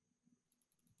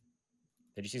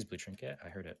 Did you see his blue trinket? I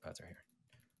heard it. Oh, it's right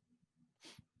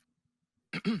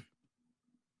here.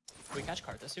 Can we catch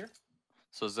Karthus here?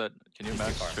 So is that, can you He's too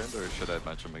match far. Trend or should I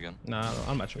match him again? Nah,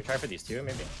 I'll match Should we him. try for these two,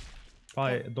 maybe?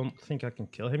 Probably don't think I can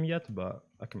kill him yet, but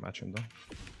I can match him though.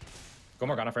 Go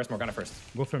Morgana first.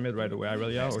 Go for mid right away. I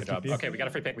really Nice, or good job. TP. Okay, we got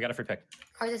a free pick.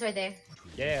 Card is right there.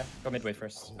 Yeah. Go mid wave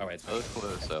first. Oh, wait. It's Let's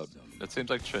clear this out. It seems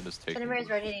like Trend is taking. Trinamir is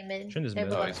rotating mid. Trend is They're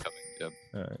mid. Oh, below. he's coming. Yep.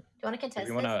 Alright. Do you want to contest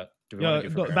Do we this? wanna? Do we Yeah, wanna do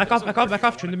go, for back Baron?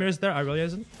 off. Trinamir is there. I really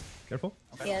isn't. Careful.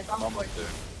 Yeah, it's all Almost there.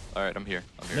 Alright, I'm here.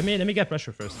 Let me get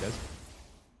pressure first, guys.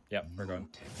 Yep, we're going.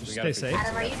 Just We got a stay free safe.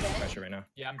 Adam, are you good? pressure right now.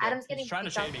 Yeah, I'm Adam's good. getting He's trying to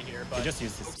picked up. shade me here, We but just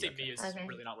used this. Oopsie me is Okay.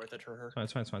 really not worth it for her.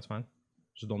 It's fine.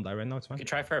 Just don't die right now. It's We fine. could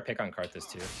try for a pick on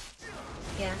Karthus too.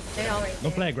 Yeah, they're all right Don't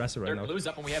there. play aggressive right Their now. blue's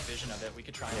up when we have vision of it. We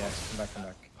could try Yeah, and come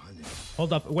back.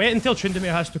 Hold up. Wait until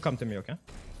Tryndamere has to come to me, okay?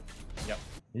 Yep.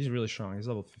 He's really strong. He's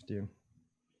level 15.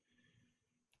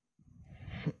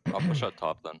 I'll push out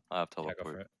top then. I have Yeah, go for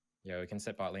teleport. it. Yeah, we can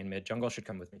sit bot lane mid. Jungle should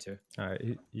come with me too. Alright,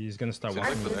 he's gonna start Seems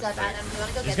Adam, walking. like who's the up, Adam? Do you want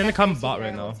to go He's get gonna that come first bot with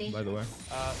right your now, ulti? by the way.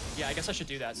 Yeah, I guess I should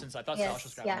do that since I thought Salash was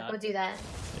Yes, grabbing yeah, go that. do that.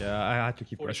 Yeah, I had to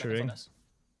keep 40 seconds on pressuring. this.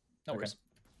 No Okay. worries.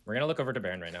 We're gonna look over to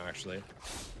Baron right now. Actually,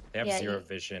 they have Yeah, 0 you-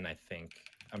 vision. I think.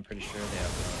 I'm pretty sure they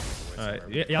have.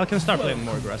 Alright, yeah, I can start playing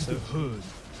more aggressive.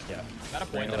 Yeah. I'm at a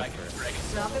point We're that I gonna can look for drag it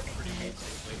No, solo but- pretty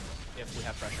safely if we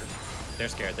have pressure. They're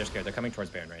scared. They're coming towards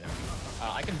Baron right now.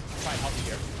 I can try and help you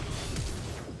here.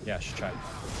 Yeah, should try.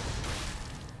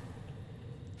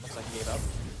 Looks like he gave up.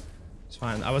 It's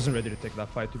fine. I wasn't ready to take that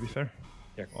fight, to be fair.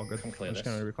 Here, All good. Come clear I'm this.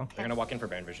 just gonna recall. They're gonna walk in for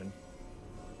Baron vision.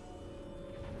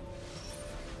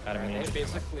 Adam, you They need to come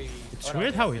back. basically. It's oh, no,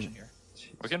 weird they how have he- vision here.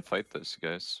 We can fight this,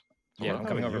 guys. Yeah, I'm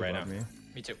coming over You right got now. me.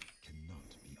 Me too.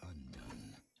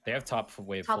 They have top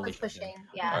wave Top fully is charged. pushing.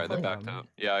 Yeah, Alright, they're fully. backed up.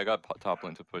 Yeah, I got top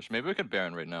lane to push. Maybe we could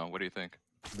Baron right now. What do you think?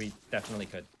 We definitely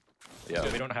could. Yeah.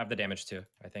 So we don't have the damage too,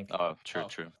 I think. Oh, true. All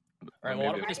right, Or well, why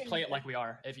don't maybe- we just play it like we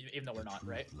are, even though we're not,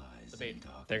 right? The bait.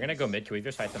 They're gonna go mid. Can we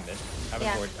just fight them mid?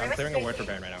 Yeah, I'm clearing a ward for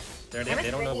Baron right now.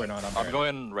 They don't know we're not on I'm Baron.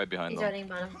 going right behind He's them. running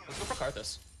bottom. Let's go for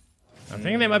Karthus. I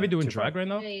think they might be doing Too far. drag right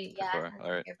now. Yeah. far,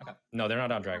 alright. No, they're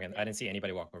not on Dragon. I didn't see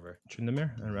anybody walk over.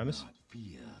 Tryndamere and Rammus.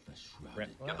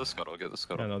 Get the scuttle, get the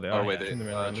scuttle. Yeah, no, they oh are. wait,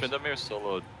 Tryndamere and Rammus. Tryndamere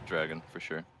solo dragon for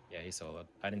sure. Yeah, he soloed.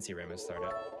 I didn't see Ramus start it.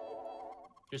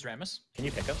 Here's Rammus. Can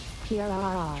you pick him?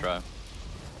 PRRR. Try.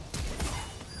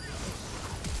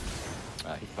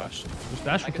 Ah, he flashed.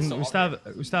 Ustash, I can still Ustav,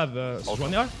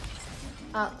 Swanjar?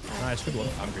 Oh, Nice, good one.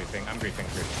 I'm griefing.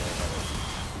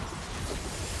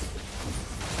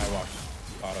 I walked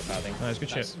auto pathing. Nice, good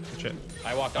shit. Good shit.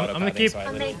 I walked I'm auto gonna pathing, keep- so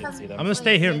I literally didn't see them. I'm gonna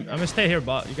stay here. I'm gonna stay here,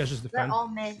 bot. You guys just they're defend. all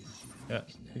mid. Yeah,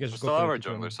 you guys just Still go have for our it, keep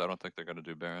going. jungler, so I don't think they're gonna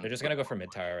do Baron. They're just gonna go for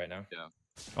mid tower right now.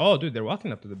 Oh, dude, they're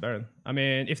walking up to the Baron. I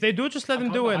mean, if they do, just let I'm them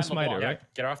coming do it and behind smite LeBlanc. it, Yeah,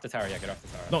 right? get off the tower. Yeah, get off the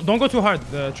tower. Don't go too hard.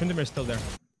 The Tryndamere is still there.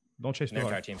 Don't chase too Their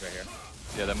entire hard. team's right here.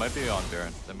 Yeah, that might be on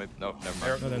Baron. That might. No, never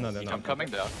mind. No, they're not. They're I'm not. coming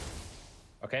down.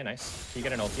 Okay, nice. Can you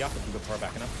get an ulti off if you go for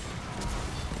backing up?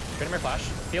 Tryndamere flash.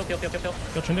 Peel. Kill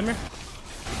Tryndamere.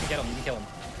 You can kill him.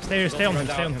 Stay here. Stay on him.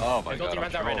 Stay on him. Oh my His god. ulti I'm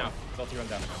runs out right trolling. now. His ulti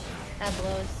runs out. That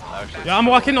blows. Actually, Yeah, I'm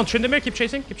walking on Tryndamere. Keep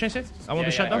chasing. Keep chasing. I want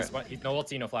the shutdown. No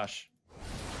ulti, no flash.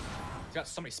 He's got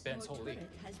so many spins, holy.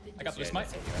 I got Yeah, blue smite.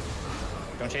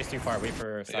 Don't chase too far. Wait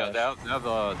for yeah, Silas. they have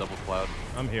double cloud.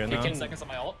 I'm here now. 10 seconds on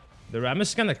my ult. The Rammus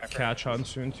is gonna catch on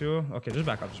soon too. Okay, just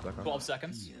back up. Just back up. 12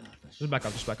 seconds. Just back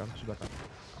up. Just back up. Just back up.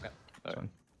 Okay. It's fine.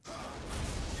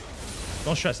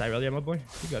 Don't stress, Irelia, my boy.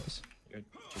 You got this. Good.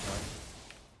 Too far.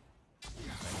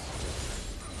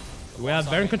 Do we have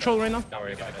Baron control right now? Not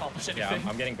worry about accomplish it. Yeah, anything.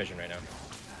 I'm getting vision right now.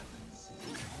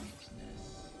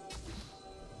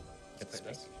 Get the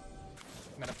space.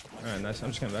 I'm gonna put my Alright, nice. I'm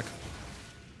just getting back.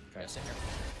 yeah, same here.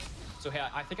 So hey,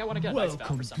 I think I want to get a nice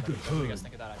valve for somebody. What do you guys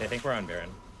think of that They idea? think we're on Baron.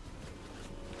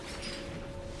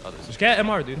 Just get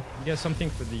MR, dude. Get something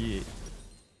for the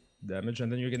damage,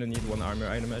 and then you're gonna need one armor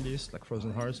item at least, like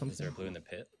Frozen Heart or Is there a something. blue in the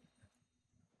pit?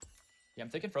 Yeah, I'm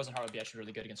thinking Frozen Heart would be actually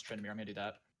really good against Tryndamere. I'm gonna do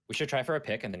that. We should try for a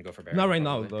pick and then go for Baron. Not right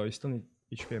now, probably. though. You still need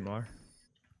HP MR.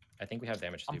 I think we have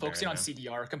damage to I'm do focusing on Baron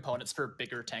CDR components for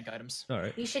bigger tank items.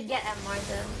 Alright. You should get MR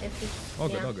though if you. All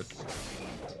good, yeah. all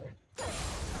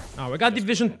good. We got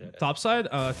division top side.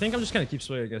 I think I'm just gonna keep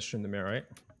swinging against Tryndamere, right?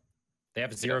 now. They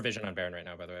have 0 vision on Baron right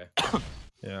now, by the way.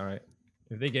 Yeah, alright.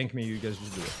 If they gank me, you guys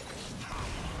just do it.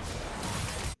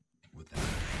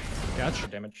 Catch. For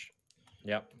damage.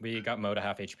 Yep, we got Mo to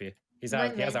half HP. He One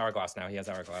has mid. hourglass now. He has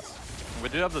hourglass. We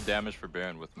do have the damage for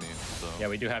Baron with me, so Yeah,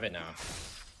 we do have it now.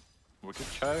 we could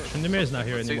try. Tryndamere is not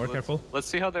here Let's see- anymore, let's- careful. Let's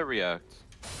see how they react.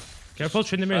 Careful,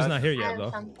 Tryndamere is not here I yet, have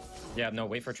though. some. Yeah, no,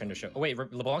 wait for Trin to show. Oh wait,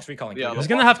 LeBlanc's recalling. Yeah, He's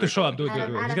gonna have to show up, do it.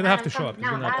 He's gonna have to show up. He's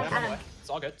No, gonna have to Adam, show up. Adam. It's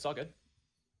all good. It's all good.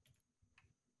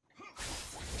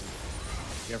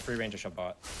 You have free range to shove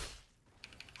bot.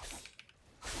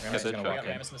 Yeah, Ramus is they gonna try. We walk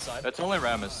got in. Rammus on the side. It's only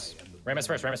Rammus. Ramus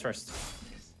first. Ramus first.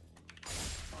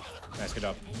 Nice, good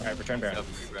job. All right, return Baron. Yep,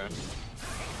 Baron.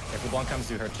 If LeBlanc comes,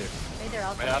 do her too. Wait, they're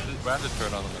all We have to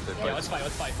turn on them if they Yeah, fight. let's fight.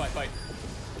 Let's fight. Fight.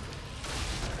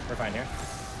 We're fine here.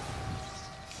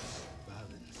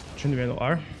 Tryndamere no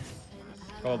R.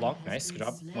 Go LeBlanc. Nice, good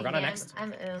job. Morgana Yeah, next.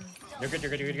 I'm You're good.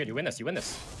 You win this. You win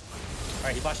this. All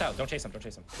right, he flashed out. Don't chase him.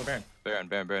 Go Baron.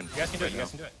 Baron. You guys can do it. You guys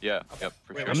can do it. Yeah, yep,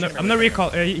 for Wait, sure. wait. I'm gonna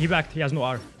recall. He backed. He has no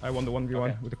R. I won the 1v1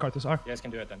 Okay. with the Karthus R. You guys can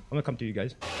do it then. I'm gonna come to you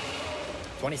guys.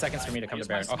 20 seconds for me to come to Use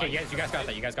Baron. my Okay, smite. yes, you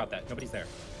guys got that. Nobody's there.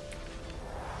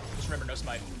 Just remember, no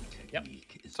smite. Yep.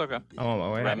 It's okay. I'm on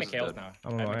my way. I have Ramus is Mikhail's dead. now.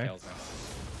 I'm on I have my way. Mikhail's now.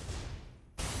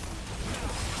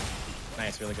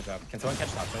 Nice, really good job. Can someone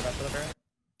catch top side after the Baron?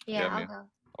 Yeah, Yeah, I'll me. go.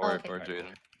 Or Okay. Jaden.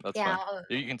 That's Yeah, fine. I'll-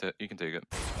 You can take it.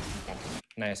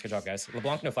 Nice, good job, guys.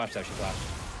 LeBlanc, no flash though. She flashed.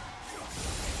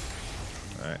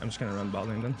 Alright, I'm just gonna run bot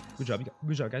lane then. Good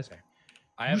job, guys.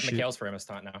 I have Oh, shit. Mikhail's for Amos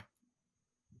taunt now.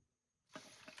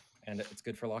 And it's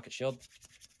good for Locket Shield.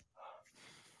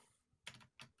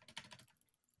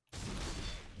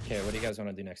 Okay, what do you guys want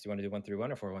to do next? Do you want to do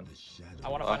 1-1 or 4-1? I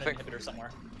want to I find think- an inhibitor somewhere.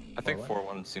 I think What?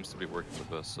 4-1 seems to be working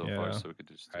with us so far, Yeah. so we could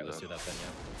just do Alright, let's that. do that then,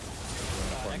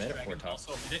 yeah. 4 Next mid or 4 dragon top?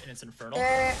 also did it, and it's infernal.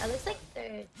 It looks like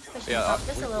they're pushing Yeah, up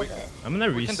just a little we- bit. I'm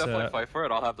gonna We can definitely reset. fight for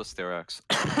it. I'll have the Sterax.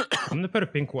 I'm gonna put a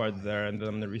pink ward there, and then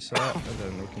I'm gonna reset, and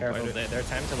then we can Careful, fight it. their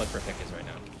time to look for pick is right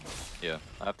now. Yeah,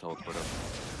 I have teleport up.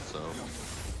 So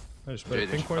I just put a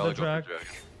Jaden pink should ward probably to go drag. for drag.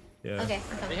 Yeah. Okay, I'm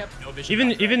They coming. have no vision.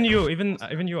 Even on dragon.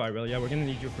 you, Irel. Yeah, we're gonna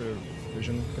need you for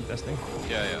vision contesting.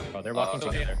 Yeah. Oh, they're walking so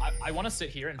together. I want to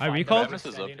sit here and I find recalled? them Rammus is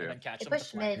up standing here. and then catch They them with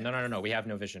pushed the flank. mid. No, we have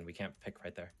no vision. We can't pick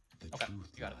right there. Okay,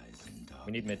 you got it.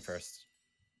 We need mid first.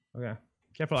 Okay.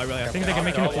 Careful, I think they can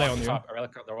make you play on you.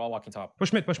 They're all walking top.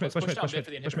 Push mid. I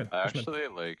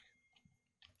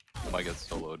might get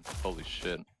soloed. Holy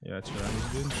shit. Yeah, it's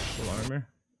right, dude. Full armor.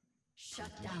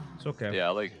 It's okay. Yeah,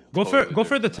 like go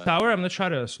for the tower. I'm gonna try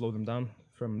to slow them down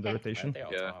from the rotation.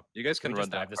 Yeah, you guys can run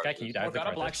down. This guy, can you dive?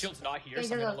 Got a black shield's not here,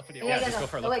 so I'm gonna look for the Yeah, just go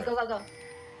for a look. Wait, go.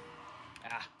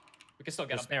 Ah, we can still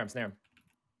get him. Snare him.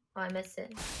 Oh, I missed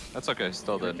it. That's okay,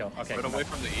 still dead. Okay, Run away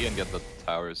from the E and get the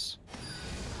towers.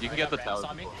 You can get the towers.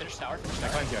 On me. Finish tower. I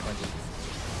cleanse you.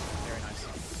 Very nice.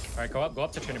 Alright, go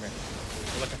up to Trinimir.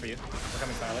 We're looking for you. We're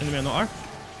coming silent. Enemy on the R.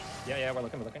 Yeah, we're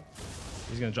looking.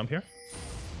 He's gonna jump here.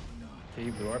 Okay,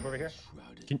 you blue orb over here.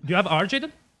 Do you have R,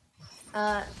 Jaden?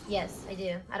 Yes, I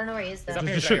do. I don't know where he is though.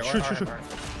 Just shoot. Shoot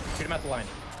him at the line.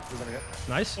 He's over here.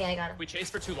 Nice. Yeah, I got him. If we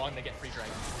chase for too long, they get free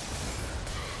dragon.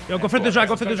 Yo, go for the drag.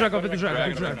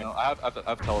 I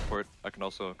have teleport. I can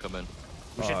also come in.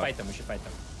 We should fight them.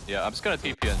 Yeah, I'm just gonna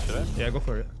TP in, should I? Yeah, go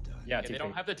for it. Yeah, They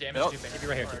don't have the damage to keep you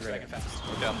right here. Okay,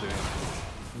 I'm doing it.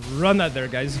 Run that there,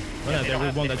 guys. Run that there. We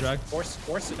won that drag. Force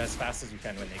it as fast as you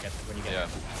can when you get Yeah,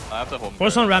 I have to hold.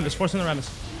 Force on Rammus.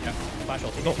 Yeah, flash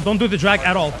ult. Don't do the drag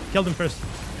at all. Kill them first.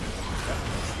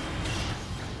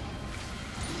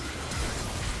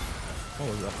 What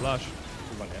was that flash?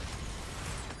 One hit.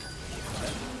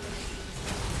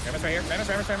 Rammus right here. Rammus.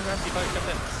 He probably jumped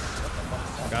in.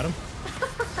 Got him.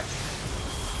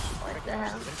 What the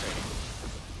hell?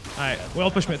 Alright, we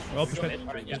all push mid. Let's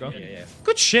go. Yeah.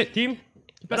 Good shit, team.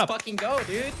 Keep it Let's up. fucking go,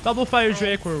 dude. Double fire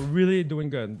Drake. We're really doing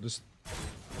good. Just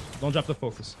don't drop the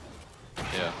focus.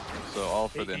 Yeah, so all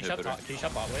for the inhibitor. Can you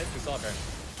shut bot wave? We still have her.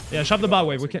 Yeah, shove the bot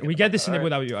wave. We get this in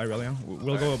without you, Irelia.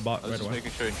 We'll go bot I was right just away.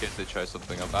 making sure in case they try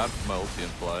something up. I have my ulti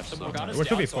and flash, so... We're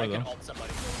 2v4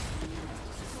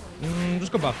 though.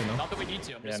 Just go buff for now. Not that we need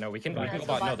to. Yeah, no, we can go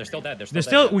bot. No, they're still dead.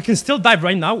 We can still dive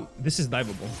right now. This is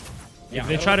diveable. Yeah, if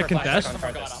they try to contest,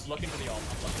 I'm looking for the ult.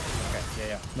 Okay,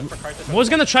 yeah. Look for cards. Mo's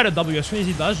gonna try to W. As soon as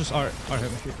he does, just R him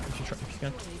if you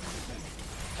can.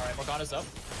 Alright, Morgana's up.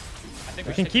 I think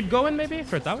We can keep going maybe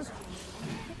for a tower.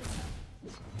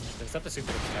 It's up to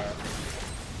super tower.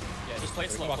 Yeah, just play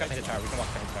it slow. We can walk up into tower.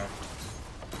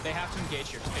 They have to engage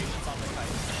here. Just patience on the kite.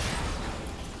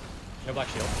 No black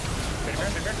shield. Trigger.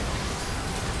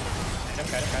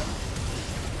 Okay.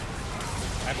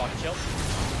 I have block shield.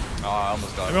 Oh, I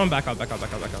almost got it. Everyone back out. Okay.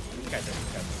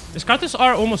 Is Karthus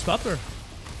R almost up or?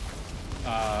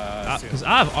 Soon. Because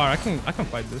I have R. I can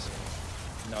fight this.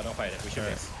 No, don't fight it. We should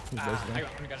base. We gotta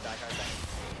die.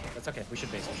 That's okay. We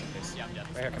should base. Yeah, I'm dead.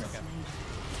 Right here, come here.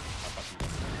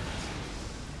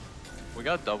 We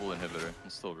got double inhibitor.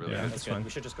 It's still really Yeah, good. that's fine.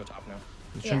 We should just go top now.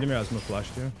 Tryndamere has no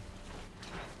flash too.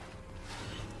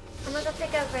 I'm gonna go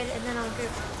pick up red and then I'll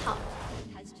group top.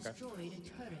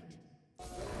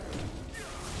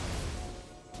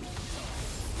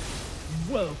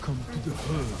 Welcome to the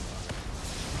hood.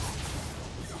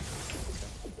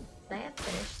 Did I have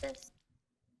finished this?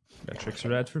 Got tricks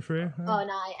red for free. Oh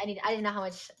no, I didn't know how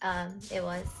much it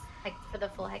was like for the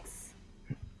full hex.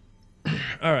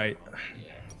 All right.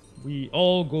 We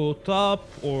all go top,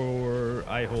 or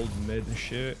I hold mid and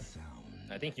shit.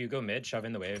 I think you go mid, shove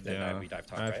in the wave, then we dive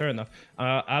top. Alright, right? fair enough.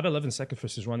 I have 11 seconds for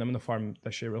this run. I'm gonna farm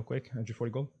that shit real quick.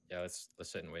 140 gold. Yeah, let's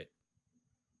sit and wait.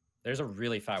 There's a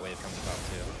really fat wave coming top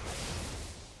too.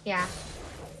 Yeah.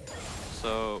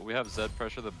 So we have Zed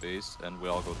pressure the base, and we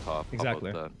all go top. How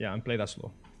Exactly. about that? Yeah, and play that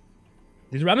slow.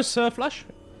 Did Rammus flash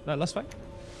that last fight?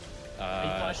 He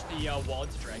flashed the wall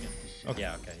into dragon. Okay.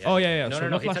 Yeah, okay. Oh yeah. No, so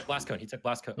no, flash. he took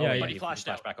blast cone. Yeah, oh, yeah. he flashed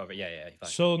back over. Yeah, he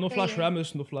flashed. So no flash Yeah.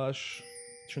 Rammus, no flash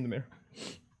Tryndamere.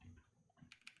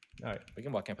 Alright. We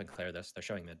can walk camp and clear this. They're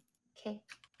showing mid. Okay.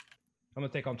 I'm gonna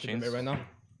take on Chains. Tryndamere right now.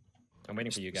 I'm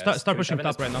waiting for you guys. Start pushing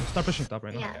Kevin top is- right now. Start pushing top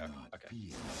right now. Yeah. Yeah, okay.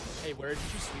 Hey, where did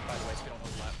you sweep by the way? So we don't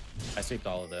overlap. I sweeped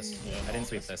all of this. I didn't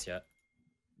sweep this yet.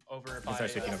 Over can by. start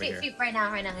sweeping over here. Sweep right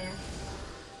now, yeah.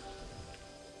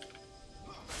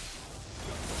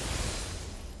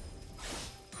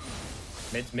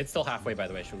 Mid's still halfway, by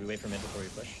the way. Should we wait for mid before we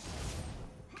push?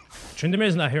 Tryndamere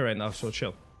is not here right now, so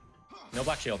chill. No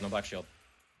black shield.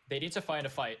 They need to find a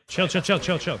fight. Chill.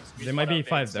 There might be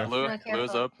 5 there. Blue, No, blue is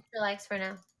careful. up. Relax for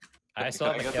now. I still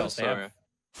have Can I the get kills. this? They have...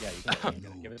 Sorry. Yeah, you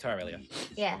can give it to Aurelia.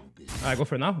 Yeah. Alright, go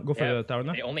for it now. Go for the tower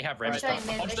now. They only have They're Rammus showing top.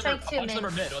 mid. Punch They're them, showing two punch them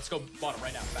or mid. mid. Let's go bottom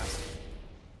right now, fast.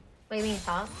 What do you mean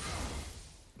top?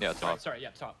 Yeah, top. Sorry, yeah,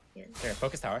 top. Here,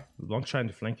 focus tower. Long trying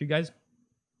to flank you guys.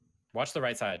 Watch the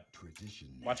right side.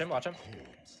 Watch him. Corpse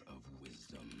of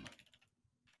wisdom.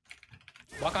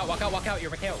 Walk out.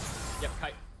 You're Mikhail. Yep,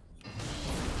 kite.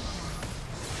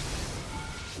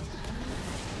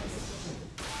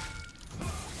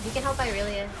 You can help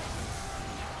Irelia.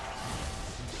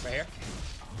 Right here.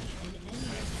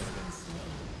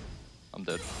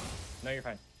 dead. No, you're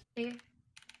fine. Here.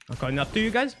 I'm calling up to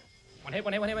you guys. One hit.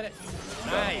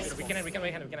 Nice. We can end.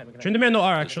 Tryndamere no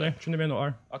R actually. Tryndamere no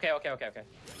R. Okay.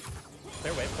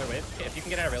 Clear wave. Okay, if you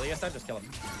can get Aurelia stun, just kill him.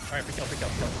 Alright, free kill.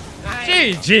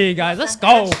 Nice. GG guys, let's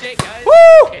go. Good shit, guys.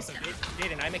 Woo! Okay, so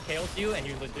Jaden, I McHale'd you and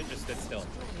you legit just stood still.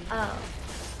 Oh.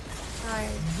 Sorry.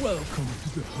 Welcome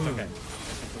to the hood. Okay.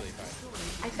 That's completely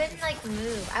fine. I couldn't like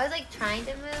move. I was like trying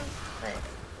to move, but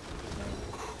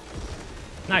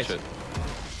Nice. Shit.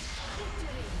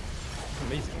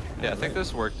 Amazing. Yeah, I think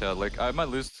this worked out. Like, I might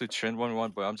lose to Trin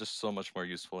 1v1, but I'm just so much more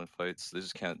useful in fights. They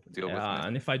just can't deal with me.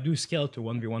 And if I do scale to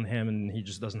 1v1 him and he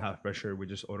just doesn't have pressure, we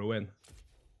just auto win.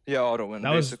 Yeah, auto win.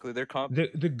 That was Basically, they're comp. The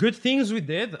good things we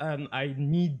did, and I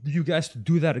need you guys to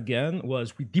do that again,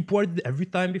 was we deep warded every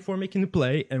time before making the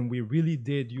play, and we really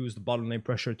did use the bottom lane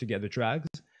pressure to get the drags.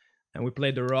 And we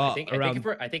played the raw around.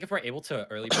 I think if we're able to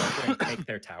early pressure and take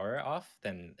their tower off,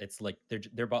 then it's like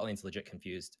their bot lane's legit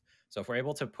confused. So if we're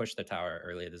able to push the tower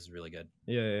early, this is really good.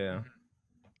 Yeah.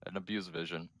 And abuse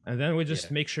vision. And then we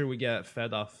just make sure we get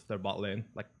fed off their bot lane,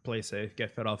 like play safe,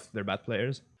 get fed off their bad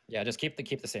players. Yeah, just keep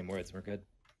the same words. We're good.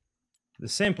 The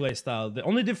same play style. The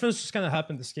only difference that's gonna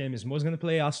happen this game is Mo's gonna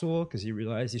play YASSUO because he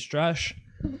realized he's trash.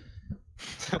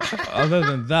 Other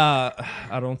than that,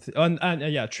 I don't think. And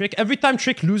yeah, Trick. Every time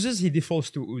Trick loses, he defaults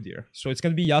to Udyr. So it's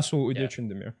gonna be YASSUO, Udyr,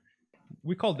 Tryndamere.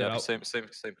 We called it out. Same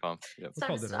comp. Yep. We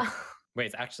called it out. Wait,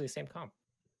 it's actually the same comp.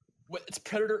 Wait, it's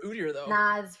Predator Udyr though.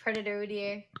 nah, it's Predator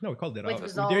Udyr. No, we called it Which out.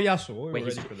 was Udyr, all- YASSUO. We're Wait,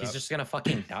 ready for that. he's just gonna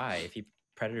fucking die if he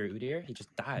Predator Udyr. He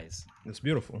just dies. It's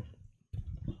beautiful.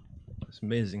 It's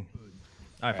amazing.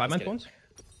 Alright, 5 let's man get it. points.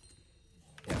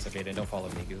 Yeah, so Jaden, don't follow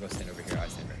me. You go stand over here. I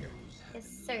stand right here. Yes,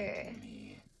 sir.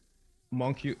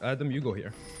 Monk, you, Adam, you go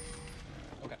here.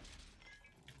 Okay.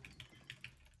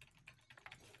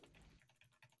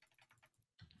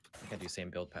 I think I do same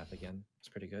build path again. It's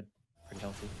pretty good. Pretty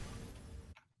healthy.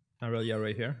 Yeah,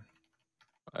 right here.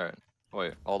 Alright.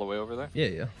 Wait, all the way over there?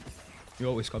 Yeah. You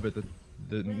always cover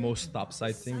the most top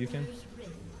side thing you can.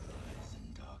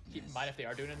 Keep in mind if they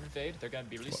are doing an invade, they're gonna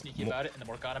be really sneaky about it, and the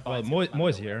Morgana Well, binds.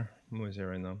 Mo's here. Mo's here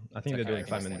right now. I think Okay, they're doing I can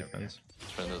 5 minute stand over defense.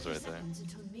 Trin is right there.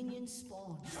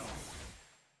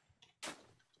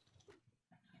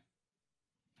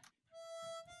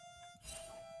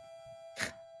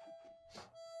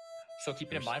 So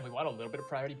keeping in mind, we want a little bit of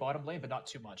priority bottom lane, but not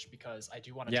too much because I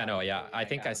do want to. Yeah, no, yeah. I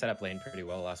think I set up lane pretty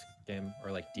well last game,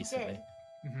 or like decently.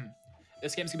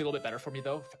 This game's gonna be a little bit better for me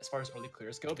though, as far as early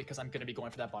clears go, because I'm gonna be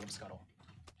going for that bottom scuttle.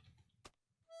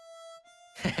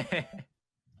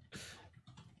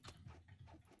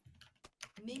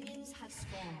 Minions have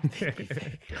spawned.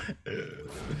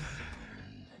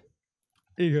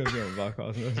 You guys going back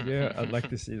on this? Yeah, I'd like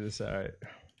to see this. Alright.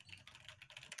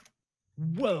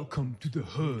 Welcome to the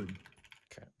hood.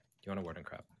 Okay. You want a ward and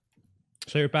crap?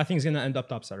 So your pathing is gonna end up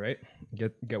topside, right?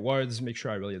 Get wards, make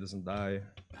sure Irelia doesn't die.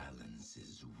 Balance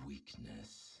is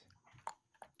weakness.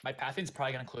 My pathing's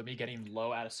probably gonna include me getting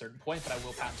low at a certain point, but I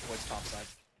will path towards topside.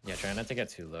 Yeah, try not to get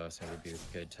too low, so it would be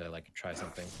good to like try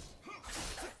something.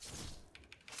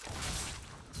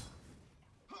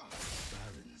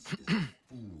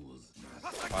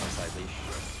 Bottom side leash.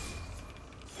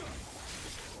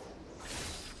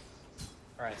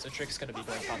 Alright, so Trick's gonna be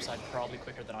going topside probably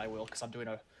quicker than I will, because I'm doing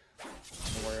a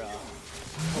more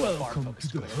Welcome to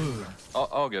the hood.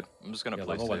 Oh, good. I'm just gonna Yeah,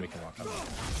 play level 1 we safe. can walk up.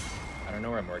 I don't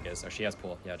know where Morg is. Oh, she has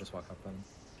pool. Yeah, just walk up then.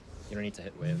 You don't need to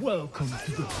hit wave. Welcome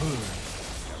to the hood.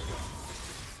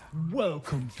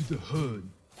 Welcome to the hood.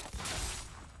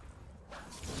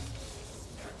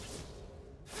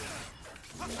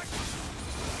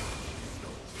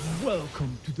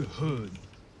 Welcome to the hood.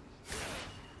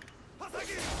 Yeah,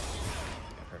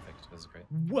 perfect. This is great.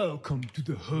 Welcome to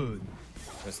the hood.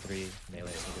 There's 3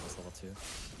 melee, so give us level 2.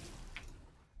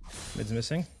 Mid's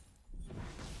missing.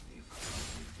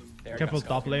 There, Careful got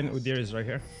top Scott. lane. Udyr is right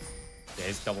here. Yeah,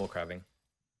 he's double crabbing.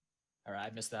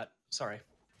 Alright, I missed that. Sorry.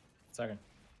 It's okay.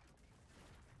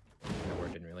 No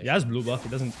word didn't really. He has blue buff. He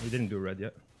didn't do red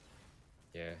yet.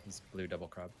 Yeah, he's blue double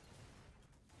crab.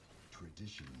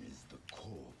 Tradition is the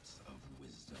corpse of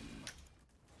wisdom.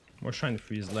 We're trying to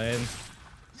freeze lane.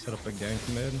 Set up a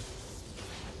gank mid.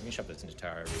 Let me shove this into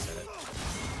tower, reset it.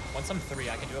 Once I'm 3,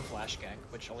 I can do a flash gank,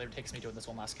 which only takes me doing this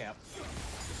one last camp.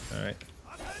 Alright.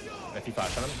 If you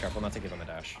flash on him, careful not to give him a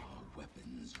dash.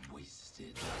 Weapons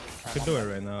wasted. Could do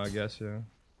it right now, I guess, yeah.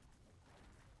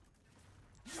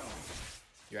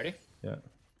 You ready? Yeah.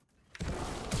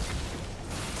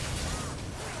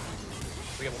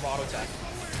 We get one more auto attack.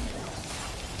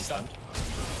 He's stunned.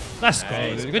 Let's go,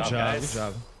 Nice. dude. Good Good job, job, guys. good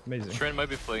job. Amazing. Train might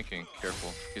be flanking.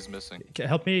 Careful, he's missing.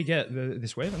 Help me get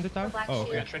this wave on the tower. Black Oh,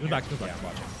 shield. okay. Train We're back. here. We're back. Yeah,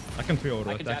 I'm watching. I can 3 auto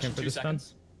I can attack dash him in for 2 this time.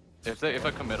 seconds. If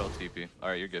I commit, I'll TP.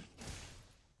 Alright, you're good.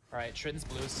 Alright, Trin's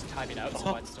blue's timing out,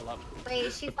 so mine's still up.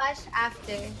 Wait, she flashed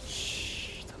after.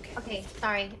 Okay,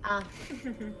 sorry.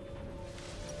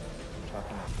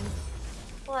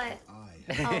 What? Oh,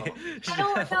 I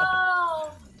don't know.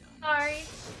 Sorry.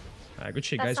 Alright, good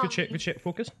shit, That's guys. all Good shit. me. Good shit.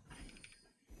 Focus.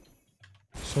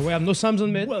 So we have no Sams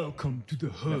on mid. Welcome to the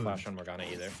No herd. flash on Morgana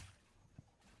either.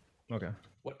 Okay.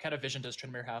 What kind of vision does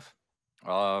Trinmere have?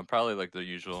 Probably like the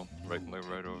usual, right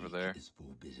over there.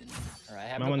 Alright, I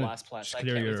have Might no wanna blast plat, just so I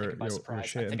clear can't really your- take him by your surprise.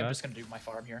 shit I think and I'm back. just gonna do my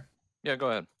farm here. Yeah, go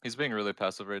ahead. He's being really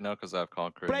passive right now because I have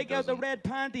Conquer. and he Break out the doesn't. red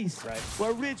panties. Right.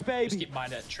 We're rich, Just baby. keep in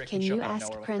mind that Trick Can show you out of ask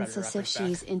nowhere with Princess Predator if after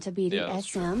his she's back. into Yeah, that's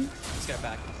BDSM? He's get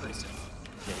back pretty soon.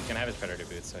 Yeah, he can have his Predator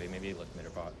boots, so he maybe look mid or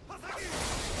bot. I'm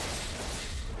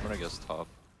gonna guess top.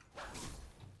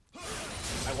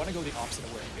 I want to go the opposite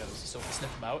of where he goes, so if you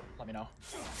sniff him out, let me know.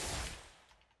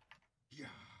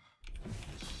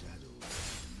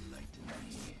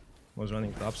 Was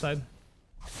running top side.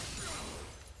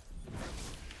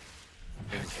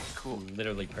 Cool.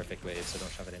 Literally perfect wave, so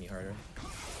don't shove it any harder.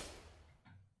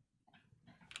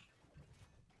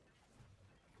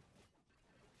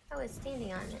 I was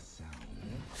standing on it.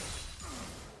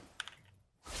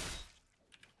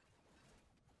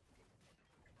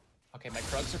 Okay, my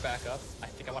Krugs are back up. I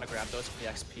think I want to grab those for the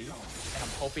XP, and I'm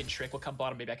hoping Trick will come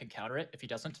bottom. Maybe I can counter it. If he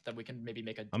doesn't, then we can maybe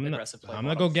make an aggressive play. I'm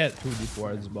gonna go get 2 deep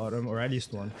wards bottom, or at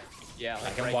least 1. Yeah, I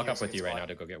like can right walk here, up with sweet you right spot. now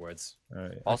to go get words.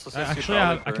 Alright. Also, since you Actually,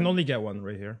 probably I can burned- only get 1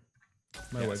 right here.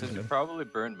 My wave is Since you good. probably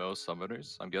burned most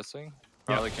summoners, I'm guessing.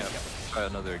 Probably can't try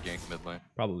another gank mid lane.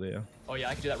 Probably, yeah. Oh yeah,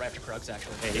 I can do that right after Krugs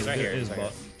actually. Hey, he's right There here. is He's right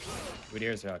bot.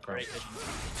 here. Udyr's cross. Great vision.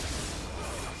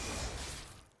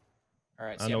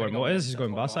 Alright, I don't know where Mo is. He's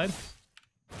going bot side.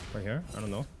 Right here. I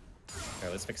don't know. Okay,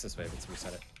 let's fix this wave. Let's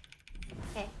reset it.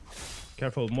 Okay.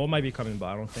 Careful. Mo might be coming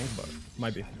bot. I don't think, but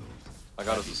might be. I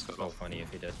got us a So scuttle. funny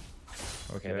if he did.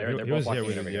 Okay, they're he both was here walking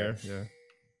with over it, here. yeah.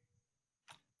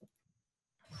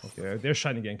 Okay, they're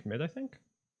shiny gank mid, I think.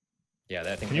 Yeah,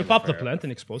 I think. Can you him pop the for- plant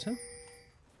and expose him?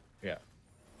 Yeah.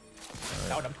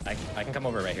 Found him. I can come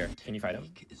over right here. Can you fight him?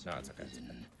 No, it's okay. It's okay.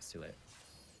 It's too late.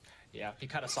 Yeah, he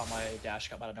kind of saw my dash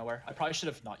come out of nowhere. I probably should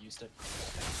have not used it.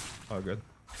 Oh, good.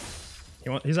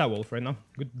 He's at wolf right now.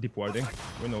 Good deep warding.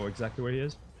 We know exactly where he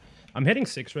is. I'm hitting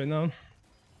 6 right now. I'm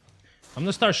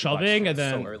gonna start shoving and so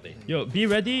then. early. Yo, be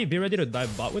ready to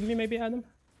dive bot with me, maybe, Adam.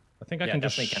 I think I Yeah, can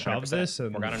just definitely can, shove 100%. this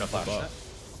and. Morgana no flash. bot.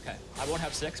 Okay, I won't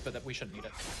have 6, but we shouldn't need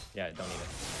it. Yeah, don't need it.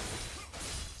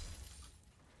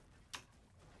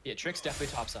 Yeah, Trick's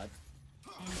definitely top side.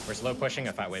 We're slow pushing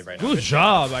a fat wave right now. Good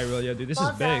job, Irelia, dude. This Well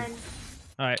is big. done.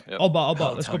 All right, Yep. all bot.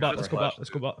 Let's go time bot. for Let's the go bot. flash, Let's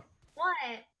go dude. bot. What?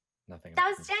 Nothing. That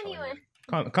was I'm just telling you.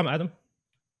 genuine. Come, Adam.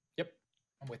 Yep,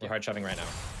 I'm with We're you. hard shoving right now.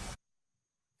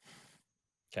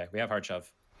 Okay, we have hard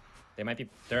shove. They might be.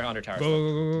 They're under tower. Go,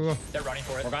 still. go. They're running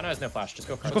for it. Morgana has no flash. Just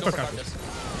go for Just it. go for Let's counter. this.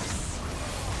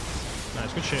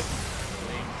 Nice, good shit.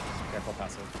 Careful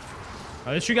passive.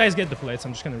 I'll let you guys get the plates.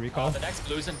 I'm just gonna recall. The next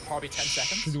blue's in probably 10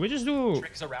 seconds. Should we just do?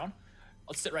 Trick's around.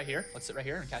 Let's sit right here. Let's sit right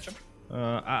here and catch him.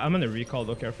 I'm gonna recall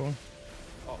though. Careful.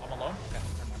 Oh, I'm alone? Okay,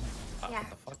 never mind.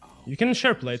 Yeah. You can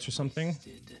share plates or something.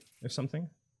 If something.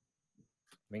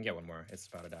 We can get one more. It's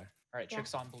about to die. Alright, Yeah.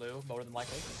 Trick's on blue, more than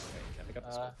likely. Okay, can't pick up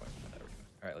the score point. There we go.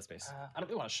 All right, let's base. I don't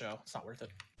really want to show. It's not worth it.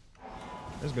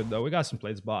 That's good though. We got some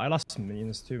plates, but I lost some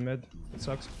minions too mid. It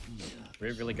sucks. We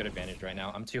have really good advantage right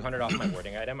now. I'm 200 off my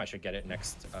warding item. I should get it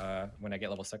next when I get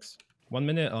level 6. 1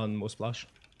 minute on most splash.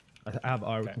 I have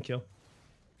R. We Okay. can kill.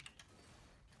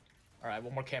 Alright,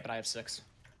 one more camp and I have 6.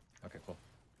 Okay, cool.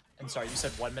 And sorry, you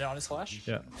said 1 minute on his flash?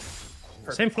 Yeah.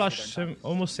 Perfect. Same I'll be flash. there in Same, time.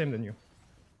 almost same than you.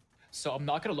 So I'm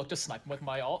not gonna look to snipe him with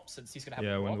my ult since he's gonna have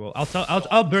Yeah. a When wall. we'll.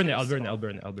 I'll burn it. I'll burn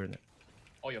it.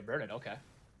 Oh, you'll burn it, okay.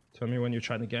 Tell me when you're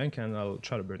trying to gank, and I'll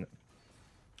try to burn it.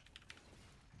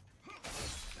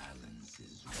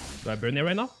 Do I burn it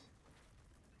right now?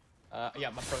 Yeah,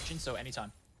 I'm approaching, so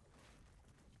anytime.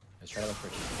 Let's try to look for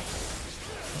a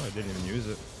Oh, I didn't even use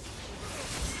it.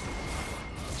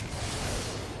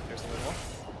 There's the little wall.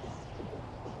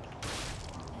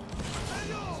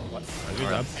 What? Good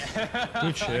job.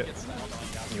 Good shit. It's not going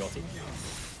down. Can you ulti?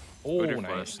 Oh, Udyr's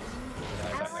nice. I'm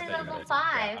only I thought you level meant it.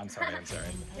 5. Yeah, I'm sorry. It's I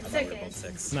thought we were okay. both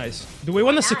 6. Nice. Do we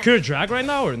want to secure drag right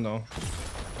now or no?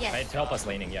 Yes. It'd help us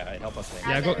laning. Yeah, it'd help us laning.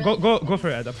 Yeah, go for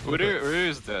it, Adam. Go for it. Udyr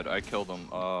is dead. I killed him.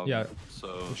 Yeah.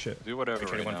 So Good shit. do whatever We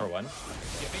traded right one now. for one. Do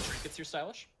you have any trinkets here,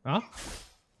 Stylish? Huh? Do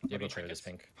you have any traders,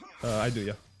 Pink? I do,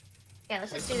 yeah. Yeah,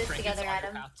 let's Place just some do this trinkets together, on your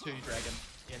Adam. path to Dragon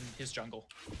in his jungle.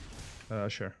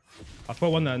 Sure. I'll put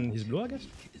one on his blue, I guess.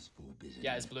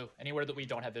 Yeah, it's blue. Anywhere that we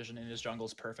don't have vision in his jungle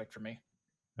is perfect for me.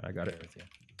 I got it. With you.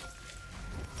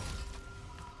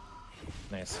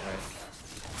 Nice. All right.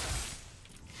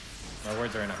 Our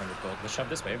wards are in 100 gold. Let's shove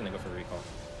this wave and then go for recall.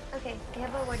 Okay, I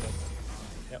have a ward.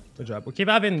 Good job. We keep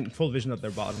having full vision of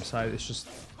their bottom side. It's just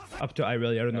up to I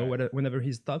don't know whenever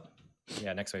he's top.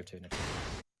 Yeah, next wave too. Next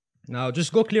wave. Now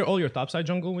just go clear all your top side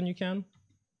jungle when you can.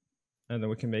 And then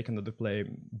we can make another play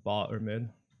bot or mid.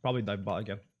 Probably dive bot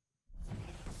again.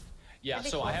 Yeah,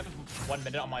 so I have 1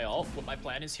 minute on my ult. What my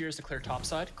plan is here is to clear top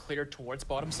side, clear towards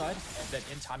bottom side, and then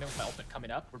in timing with my ultimate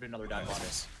coming up, we're doing another dive bottom.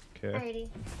 Okay. Alrighty.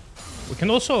 We can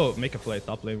also make a play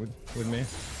top lane with me.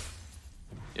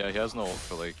 Yeah, he has no ult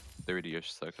for like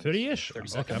 30-ish seconds. 30-ish?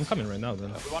 Okay, I'm coming right now then.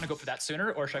 We want to go for that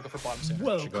sooner, or should I go for bottom sooner?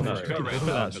 Well, Go no, for it. go for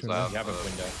that sooner. You have a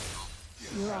window.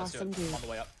 You're Let's do awesome, it. dude. On the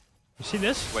way up. You see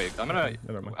this? Wait, I'm gonna.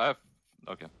 Never mind. I have.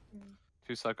 Okay.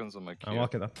 2 seconds on my Q. I'm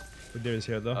walking up. Udyr is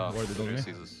here though. Oh, Warded on Udyr me.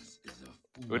 sees us.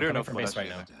 Udyr no from base flash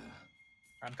right now.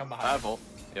 I'm coming I behind. have ult.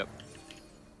 Yep.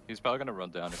 He's probably gonna run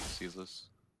down if he sees us.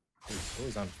 Oh,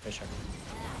 he's on Fisher.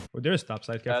 Udyr is top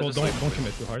side. Careful. just Don't like-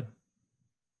 commit too hard.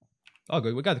 Oh,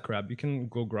 good. We got the crab. You can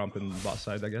go grump in bot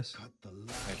side, I guess.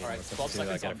 Okay, Alright, let's 12 see if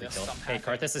I seconds get a on free this. kill. I'm Hey,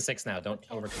 hacking. Karthus is 6 now. Don't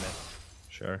overcommit.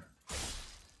 Sure.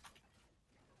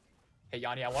 Hey,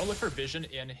 Yanni, I want to look for vision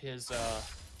in his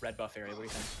red buff area. What do you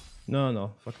think?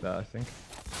 No. Fuck that, I think.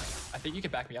 I think you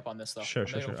can back me up on this, though. Sure.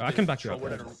 I'm gonna go I for can the back you up.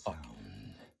 troll word Yeah. and- Fuck.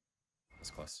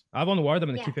 That's close. I have one ward. I'm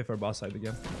gonna Yeah. keep it for bot side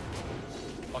again.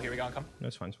 Oh, here we go. Come. No,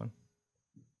 it's fine. It's fine.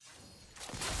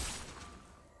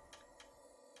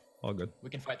 All good. We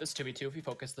can fight this 2v2 if we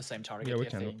focus the same target. Yeah, we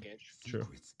if can. they engage. Sure.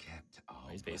 Oh,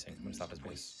 he's basing. I'm gonna stop his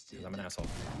base. 'Cause I'm an asshole.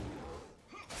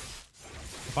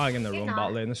 I'm probably gonna roam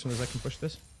bot lane as soon as I can push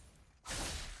this.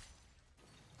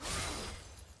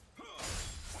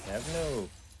 I have no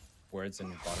words in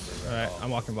bottom blue All at right, all. I'm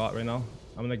walking bot right now.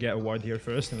 I'm gonna get a ward here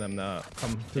first, and then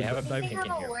come to They have a dive. They pink in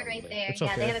have here, a ward right probably. there. It's Yeah,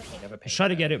 okay. they have a They pink. have a pink. Try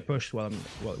to get it pushed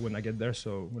when I get there,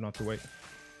 so we don't have to wait.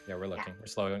 Yeah, we're looking. We're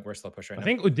slow. We're slow push right I now.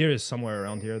 think Udyr is somewhere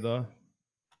around here though.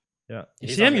 Yeah. You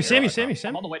He's see him? on You the see him? You hero see him? You icon. see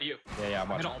I'm him? on the way to you. Yeah, I'm I'm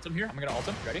watching. gonna ult him here. I'm gonna ult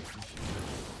him. Ready?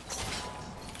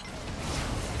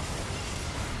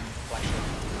 Flash.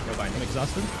 No bind. I'm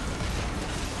exhausted.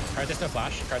 Karthus no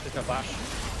flash. Karthus no flash.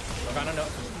 Morgana no.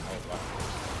 Oh wow.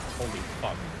 Holy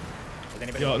fuck. Is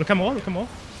anybody? Yo, look at more. Look at more.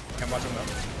 I'm watching them.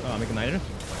 Oh, I'm ignited.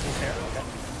 He's there. Okay.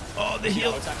 Oh, the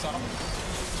heal. No attacks on him.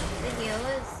 The heal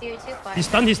is you're too far. He's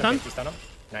stunned. He's Okay, stunned. he's done him.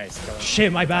 Nice. Kill him.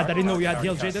 Shit, my bad. I didn't know we had Already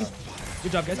heal, cast Jaden. him.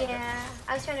 Good job, guys. Yeah,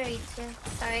 I was trying to reach you.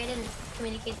 Sorry, I didn't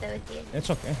communicate that with you. It's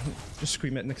okay. Just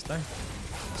scream it next time.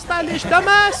 Stylish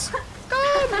dumbass!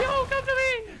 Come, yo, come to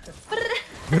me!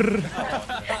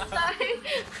 Sorry.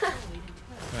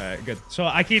 Alright, good. So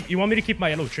I keep. You want me to keep my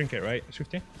yellow trinket, right,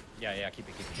 Swifty? Yeah, keep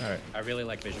it. Keep it. Alright. I really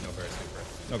like vision over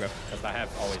super. Okay, Because I have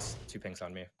always 2 pinks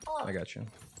on me. Oh, I got you.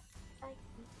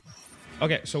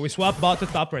 Okay, so we swap bot to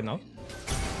top right now.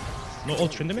 No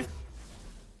ult Trinity me?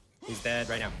 He's dead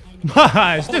right now.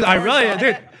 Nice, dude. I really,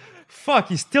 dude. Fuck,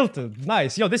 he's tilted.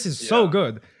 Nice. Yo, this is so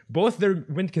good. Both their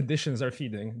win conditions are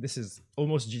feeding. This is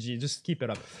almost GG. Just keep it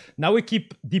up. Now we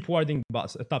keep deep warding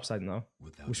bots, top side now.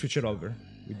 We switch it over.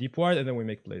 We deep ward and then we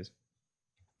make plays.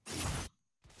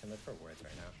 Can look for words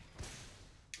right now.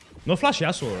 No flash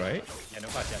Yasuo, right? Yeah, no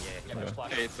flash. Yeah. There's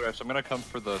flash. Hey, Thresh, I'm gonna come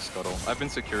for the scuttle. I've been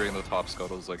securing the top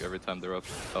scuttles like every time they're up.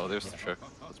 Oh, there's the trick.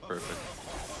 That's perfect.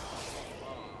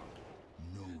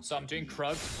 So I'm doing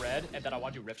Krug, red, and then I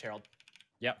want to do Rift Herald.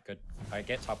 Yeah, good. I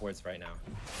get top words right now.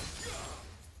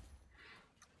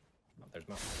 Oh, there's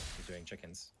Mo. He's doing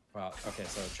chickens. Wow. Okay,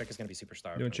 so Trick is gonna be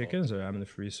superstar. Doing chickens or I'm in the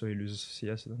freeze so he loses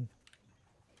CS then.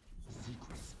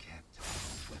 Secrets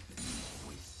kept, weapons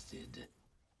wasted.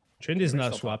 Trindy's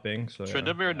not swapping, so yeah.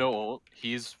 Tryndamere no ult.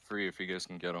 He's free if you guys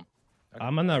can get him.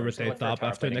 I'm gonna We're still rotate looking for top tower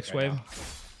after plating next right wave. now.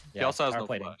 He Yeah, also has tower no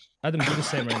plating. flash. Adam, do the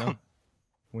same right now.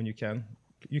 When you can.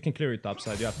 You can clear your top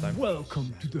side, you have time.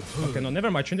 Welcome to the Okay, no, never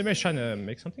mind. Trindy's trying to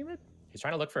make something right? He's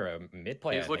trying to look for a mid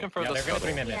play. He's I looking think. for yeah, the they're gonna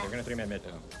scuttle. 3-man mid. Yeah. They're gonna 3-man mid.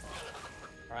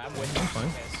 Alright, I'm with you. fine.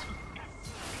 Guys.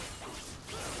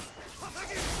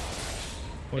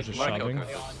 Or just Mike, shoving. okay.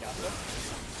 Leon, Yasuo.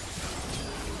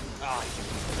 Ah,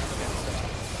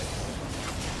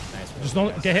 Nice. Just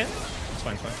don't get hit. It's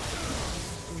fine, it's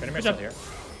fine. Tryndamere's job. still here.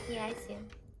 yeah, I see him.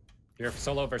 You're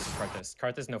solo versus Karthus.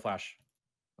 Karthus no flash.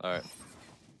 Alright.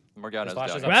 Morgana's Flash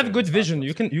down. is We up have soon, good it's vision.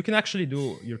 fast. You can actually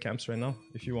do your camps right now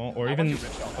if you want, or I even. want to do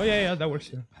Rift Herald. Oh yeah, that works.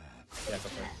 Yeah. Yeah, it's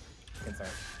okay. You can start.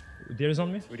 Deer is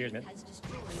on me. Udyr's mid.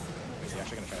 He's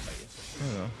actually gonna try to fight you. I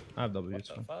don't know. I have W. What It's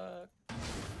the fine. fuck?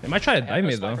 They might try to I die have me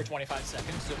no spy though. for 25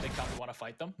 seconds, so if they come, we want to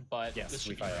fight them. But this Yes, should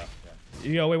we be fight great. up.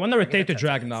 Yeah. Yo, we want to rotate to 10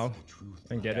 drag seconds. now.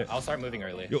 and get it. I'll start moving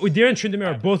early. Yo, Udyr and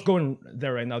Tryndamere are both going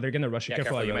there right now. They're gonna rush it. Yeah,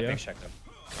 Careful, you might Irelia. think check them.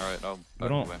 Alright, I'll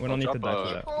We don't need to die for Can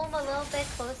you that. pull him a little bit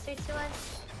closer to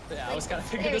us? Yeah, I was kind of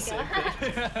thinking There the we same go.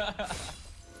 thing.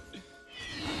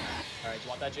 Alright, do you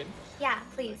want that, Jin? Yeah,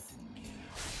 please.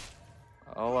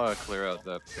 I'll clear out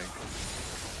that pink.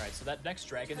 Alright, so that next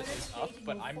dragon is up,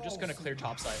 but I'm just gonna clear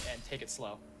topside and take it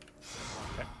slow.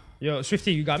 Yo,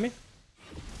 Swifty, you got me?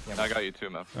 I got you too,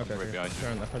 man. Okay, Right behind you.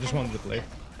 fair enough. I just wanted to play.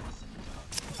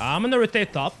 I'm gonna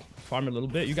rotate top, farm a little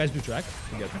bit. You guys do track.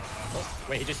 You get me.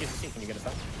 Wait, he just used the C. Can you get us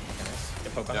up? Okay, nice.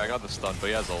 Get poke on. Yeah, I got the stun, but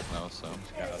he has ult now, so.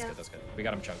 Yeah, that's good. That's good. We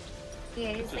got him chunked.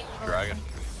 Yeah, he's like. Dragon.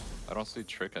 I don't see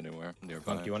Trick anywhere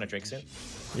nearby. Do you want a Drake soon?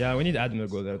 Yeah, we need Adam to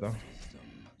go there though.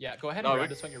 Yeah, go ahead No, and grab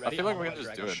this when you're ready. I feel like I'll we go can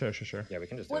just dragon. do it. Sure. Yeah, we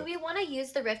can just do Would it. we want to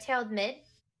use the Rift-tailed mid?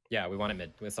 Yeah, we want it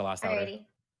mid. It's the last outer. Alrighty.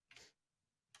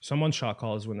 Someone shot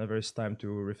calls whenever it's time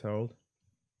to Rift Herald.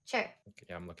 Sure. Okay,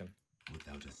 yeah, I'm looking.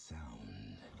 Without a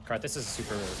sound. Karthus is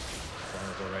super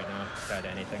vulnerable right now. Died to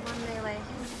anything. On their way.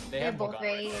 They They're have both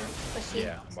Morgana very right pushy.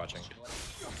 Yeah, I'm watching.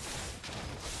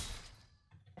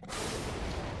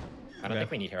 I don't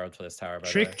think we need Herald for this tower, by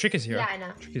the way. Trick is here. Yeah, I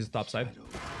know. Trick is top side.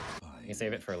 You can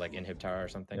save it for like inhib tower or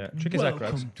something. Yeah, Trick is at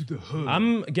Crux.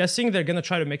 I'm guessing they're gonna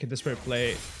try to make a desperate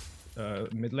play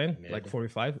mid lane, Mid. like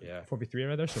 4v5, Yeah. 4v3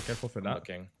 rather, so careful for I'm that.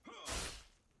 looking.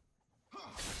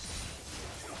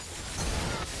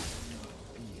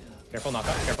 Careful knock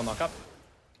up, careful knock up.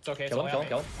 It's okay, it's Kill him, okay. kill him,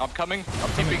 kill him. I'm coming. I'm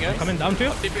tipping in. Coming down too.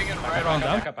 I'm tipping in right Calm on.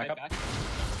 down. Back up, back up. Back.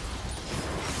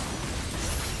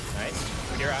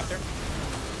 Nice. Here after.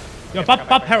 Yo, back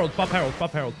pop up. Herald. Yeah, pop I'm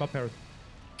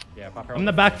Herald. in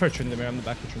the back for Tryndamere. I'm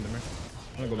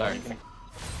gonna go back.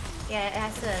 Yeah, it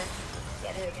has to.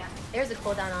 Yeah, there we go. There's a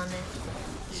cooldown on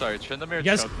it. Sorry, Tryndamere You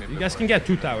guys, choked me. you guys before. can get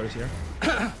 2 towers here.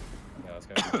 Yeah, let's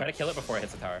go. Try to kill it before it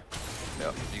hits the tower.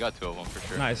 Yeah, you got 2 of them for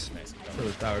sure. Nice. Nice. For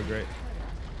the tower, great.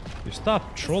 You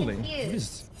stop trolling.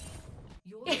 confused.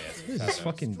 This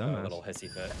fucking A dumbass. little hissy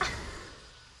fit.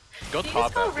 Go Did you top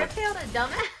just call after. Rift-tailed a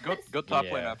dumbass? Go top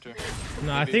Yeah. lane after.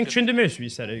 No, I think Tryndamere's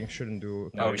resetting. Shouldn't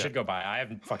do. No, we Okay. should go by. I have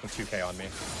fucking 2k on me.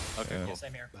 Okay, Yeah. cool.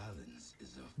 Same here. Balance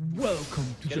is a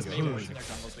Welcome to Get as many points in their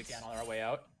jungle as we can on our way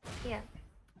out. Yeah.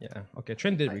 Yeah. Okay.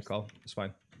 Trent did recall. It's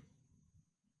fine.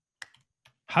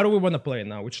 How do we want to play it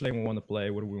now? Which lane we want to play?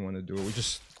 What do we want to do? We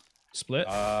just split.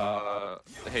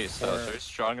 Hey, so are you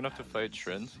strong enough to fight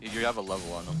Trynd? You have a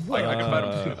level on him. Like, I can fight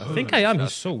him too. I think I am.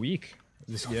 He's so weak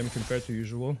this game compared to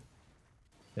usual.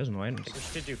 He has no items. I think we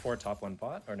should do 4 top 1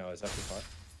 bot, or no, is that too far?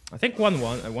 I think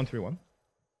 1-1, 1-3-1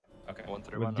 Okay.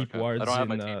 1-3-1, with deep okay. wards I don't have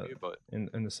my in, TP, but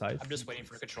in the side. I'm just waiting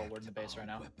for a control word in the base right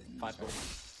now. 5 gold.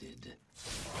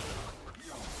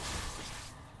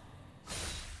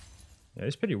 Yeah,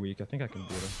 he's pretty weak. I think I can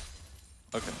beat him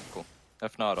okay, cool.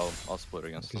 If not, I'll split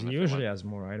against because him. he if you usually want. has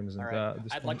more items than Alright, that. At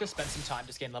this I'd point. like to spend some time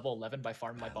just getting level 11 by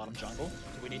farming my bottom jungle.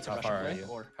 Do we need to How rush far and are play? you?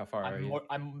 Or How far are you?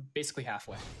 I'm basically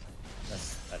halfway. I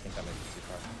think that might be too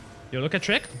far. Yo, look at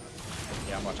Trick.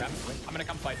 Yeah, I'm watching. I'm gonna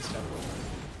come fight this guy.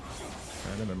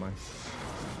 Never mind.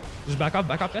 Just back up,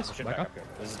 guys. We should Back up. here.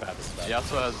 This is bad, this is bad.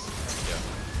 Yasuo has. Yeah.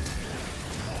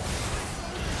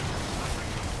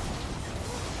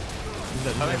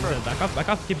 Back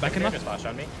up. Keep backing up. Just flash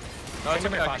on me. No, it's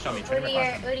okay. Tryndamere flash on me. Tryndamere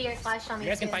flash on me. Udyr flash on me.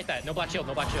 You guys can too. fight that. No black shield,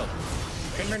 no black shield.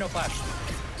 Tryndamere no flash.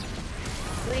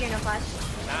 Udyr no flash.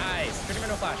 Nice. Tryndamere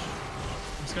no flash.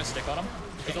 I'm just gonna stick on him.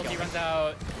 His ulti runs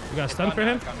out. You got a stun Gone for now,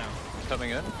 him? it's gone now. Coming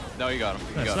in? No, you got him.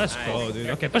 You Nice, got let's him. go, Nice. dude.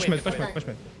 Yeah, Okay, wait, push mid. wait.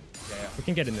 Yeah, we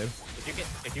can get in there.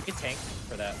 If you could tank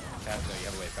for that path, no, you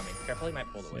have a wave coming. Careful, he might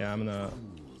pull the wave. Yeah, I'm gonna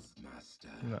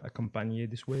accompany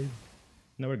this wave.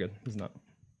 No, we're good. He's not.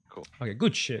 Cool. Okay,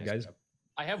 good shit, guys.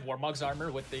 I have Warmog's armor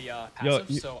with the Yo, passive,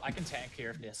 you- so I can tank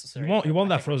here if necessary. You want but I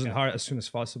that think frozen I'm heart as soon as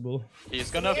possible.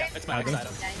 He's gonna. Yeah, it's my next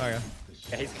item. Oh yeah.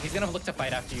 Yeah, he's gonna look to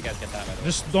fight after you guys get that, by the way.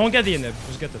 Just don't get the inhib.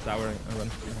 Just get the tower and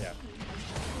run. Yeah.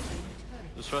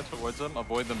 Just run towards him.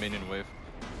 Avoid the minion wave.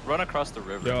 Run across the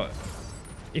river. Yo,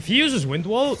 if he uses wind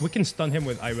wall, we can stun him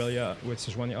with Irelia with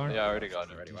Sejuani R. Yeah, I already got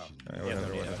it. Already, wow. Alright, Yeah,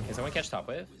 whatever, whatever. Can someone catch top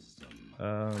wave?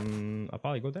 I'll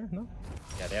probably go there. No.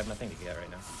 Yeah, they have nothing to get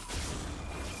right now.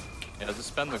 Yeah, just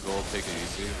spend the gold. Take it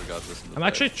easy. We got this. In the I'm bag.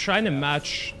 actually trying to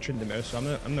match Tryndamere, so I'm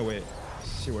gonna wait.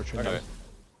 See where Tryndamere. Okay. is.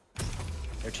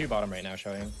 They're 2 bottom right now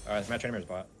showing. Alright, Matt Traynor's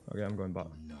bot. Okay, I'm going bot.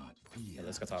 Yeah,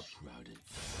 let's go top.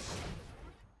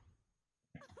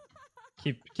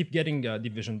 Keep getting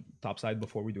division top side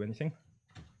before we do anything.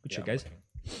 Good shit, guys.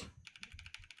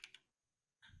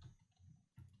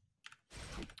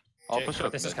 I'll push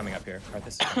up. This is mid. coming up here. Alright,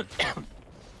 this is coming.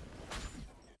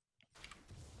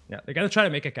 Yeah, they're gonna try to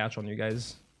make a catch on you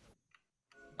guys.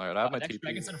 Alright, I have my Next TP.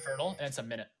 Dragon's Infernal, and it's a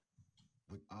minute.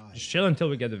 Just chill until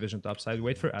we get the vision top side.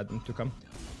 Wait for Adam to come.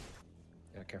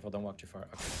 Yeah, careful, don't walk too far.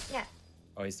 Okay. Yeah.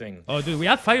 Oh, he's doing. Oh, dude, we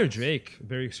have Fire Drake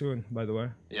very soon, by the way.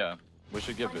 Yeah, we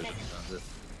should get vision.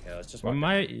 Yeah, let's just We walk.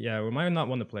 might, we might not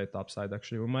want to play top side,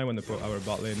 actually. We might want to put our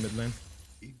bot lane, mid lane.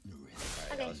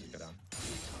 Alright, yeah, let's just go down.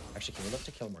 Actually, can we look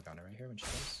to kill Morgana right here when she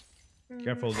goes?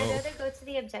 Careful, though. I'd rather go to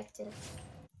the objective.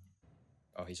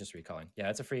 Oh, he's just recalling. Yeah,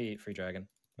 it's a free dragon.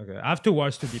 Okay, I have 2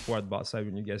 wards to deep ward bot side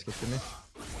when you guys get to me.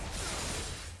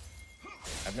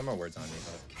 I have no more words on me,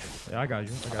 but Yeah, I got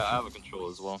you. I have a control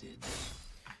as well.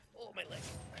 oh my leg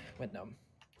went numb.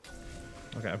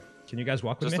 Okay, can you guys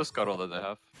walk with Just me? the scuttle that they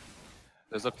have.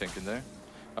 There's a pink in there.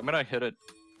 I'm gonna hit it.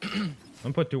 I'm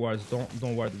gonna put 2 wards.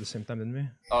 Don't ward at the same time than me.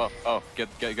 Oh, get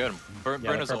him. Burn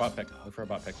Yeah, look his for a ult. bot pick. Look for a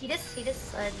bot pick. He just He's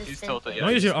been- tilted. Yeah,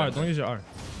 Don't use he's your R. tilted. Don't use your R.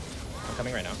 I'm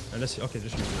coming right now. Unless okay,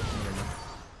 just use it.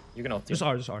 You can ult. Just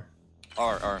R. Just R.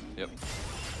 R. Yep.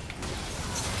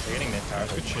 You're getting mid tower.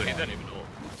 Good He shit. didn't even ult.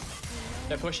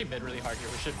 They're pushing mid really hard here.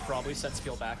 We should probably send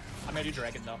Spiel back. I'm gonna do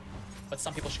Dragon though, but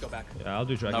some people should go back. Yeah, I'll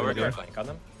do dragon. No, we're later. good. Flank on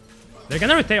them. They're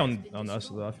gonna rotate on us,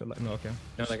 though. I feel like no. Okay.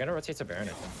 No, they're gonna rotate to Baron,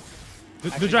 I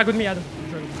think. Do drag with me, Adam.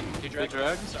 Do drag with me. Do Dragon.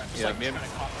 drag? Sorry, I'm just Yeah, like me and- trying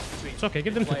to caught between. It's okay.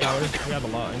 Give them 2 towers. We have a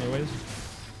lot, anyways.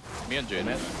 Me and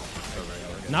Jane.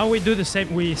 Now we do the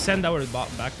same. We send our bot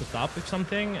back to top with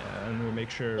something, and we make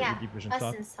sure Yeah, we deep vision us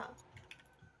top. and stuff.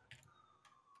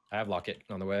 I have Locket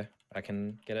on the way. I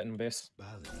can get it in base.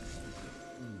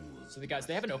 So the guys,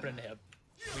 they have an open inhib.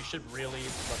 We should really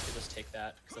look to just take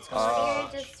that because that's Over gonna.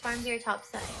 here, just farm to your top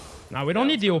side. Now we don't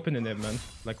need the open in it, man.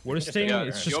 Like worst just thing, take it.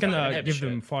 it's The just open gonna inhib give is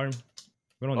them shit. farm.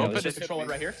 We don't Open need Let's this. just control it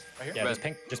right here. Right here. Yeah,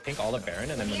 Red. just pink all of Baron,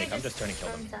 and then when they Here, come, just turn and kill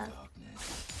them. farms up.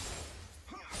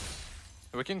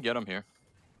 We can get him here.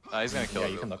 He's gonna kill Yeah,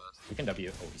 us you can real look. You can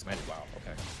W. Oh, he's smited. Wow.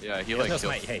 Okay. fast. Yeah, he He has like no killed.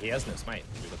 smite. Hey, he has no smite.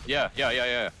 Should we look? Yeah.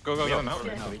 Go. We have a Go. mountain.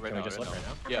 Right now, Can we, right can we now, just right look now.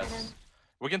 right now? Yes.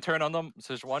 We can turn on them.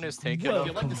 Since one is tanking I them.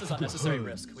 feel like this is unnecessary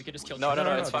risk. We could just kill. No,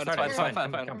 Dragon. it's fine. start it, It's fine.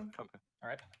 come, Fine. come. All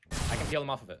right. I can peel him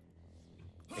off of it.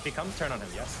 If he comes, turn on him.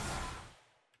 Yes.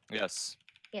 Yes.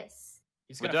 Yes.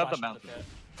 He's We gonna do have flash the into mountain.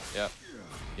 pit.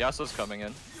 Yeah. Yasuo's coming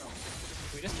in.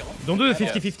 Can we just kill him? Don't do the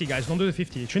 50-50, guys. Don't do the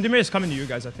 50. Tryndamere is coming to you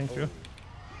guys, I think, too.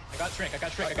 I got Trick.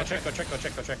 Go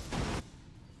trick.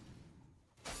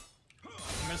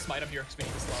 I'm gonna smite him here because we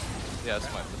need this slow. Yeah, it's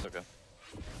fine. It's okay.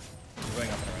 I'm going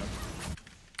up and around.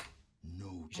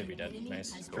 No He should be dead.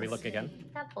 Nice. Can we look again?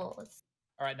 Pebbles.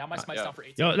 All right, now my smite's yeah. down for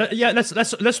 18. Yo,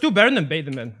 let's do Baron and bait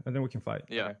them in, and then we can fight.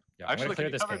 Yeah. Okay. Yeah, I'm gonna Actually, clear can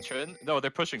you this cover pink. Trin? No,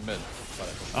 they're pushing mid.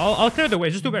 I'll clear the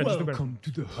way. Just do Baron. Just do Baron. Welcome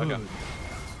to the hood. Okay.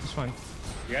 It's fine.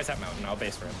 You guys have mountain. I'll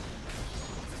base for him.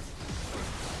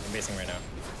 I'm basing right now.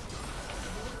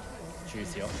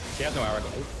 Choose heal. She has no hour.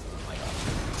 Oh my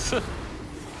god.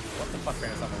 What the fuck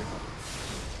ran us off my recall?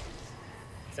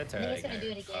 Is that I think he's gonna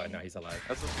do it again. No, he's alive.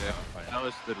 That's okay. Fine.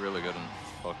 Alice did really good in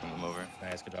fucking them over.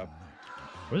 Nice, good job.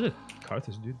 Where's it?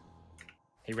 Karthus, dude.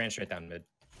 He ran straight down mid.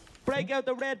 Break out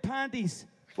the red panties.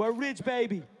 We're rich,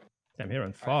 baby. Damn, here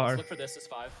and All right, far. let's look for this as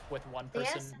 5 with one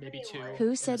person, Yes, maybe 2. anyone. Who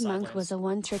in said the Monk side was a lanes.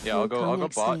 one-trick Yeah, I'll go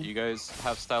next bot. game? You guys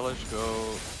have Stylish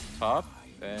go top.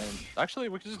 And actually,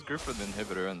 we could just group with the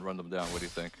inhibitor and run them down. What do you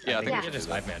think? Yeah, I think we we should should just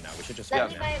do that. 5-man now. We should just Let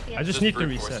me 5-man. buy a I just Just need to brute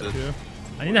reset, force it. too.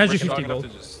 I need to have We're you 50 strong enough gold. to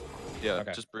just, yeah,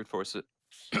 Okay. just brute force it.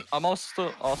 I'm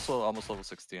also almost level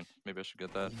 16. Maybe I should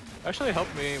get that. Actually, help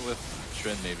me with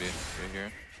Trin maybe right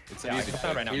here. It's an Yeah, I easy can come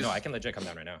down right now. pick. No, I can legit come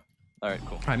down right now. All right,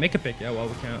 cool. Alright, make a pick. Yeah, well,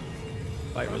 we can't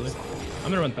fight, really. I'm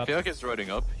gonna run I top. feel like he's running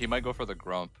up. He might go for the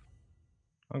Grump.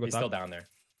 I'll go He's top. still down there.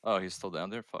 Oh, he's still down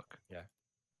there? Fuck. Yeah.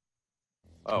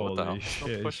 Oh, what the hell? Holy Still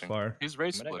shit, he's pushing. far. He's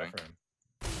rage I'm gonna go splitting.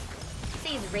 for him. See,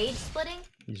 he's rage splitting?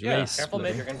 He's Yeah, race Careful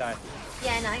mid, splitting. you're gonna die.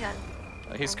 Yeah, no, I got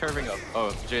him. He's curving up. Oh,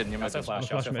 Jaden, you might Also just flash,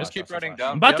 flash also mid. flash, Just keep also running flash.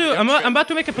 down. I'm about to, Yep, I'm, Trin. I'm about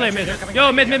to make a play mid. they're coming Yo,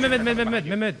 down. mid. Yeah, they're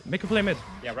coming Mid. Make a play mid.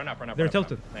 Yeah, run up. They're run up.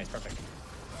 tilted. Nice, perfect.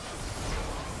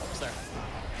 Almost there.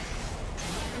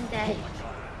 I'm dead.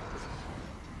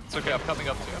 It's okay, I'm coming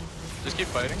up to him. Just keep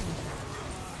fighting.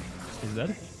 He's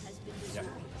dead. Yeah.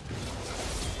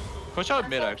 Push out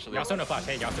mid, actually. Yasuo no flash.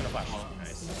 Hey, Yasuo no flash.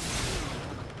 Nice.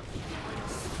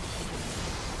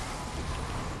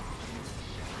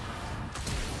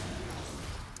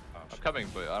 I'm coming,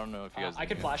 but I don't know if you guys. I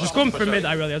can flash. Just off. come for mid,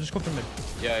 I really. I'll just come for mid.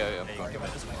 Yeah. Hey, you can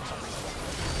get this way.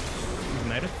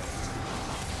 United.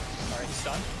 Alright, he's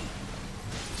stunned.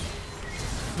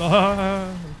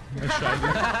 Nice try,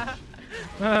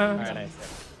 dude. Alright,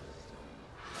 nice.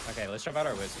 Okay, let's jump out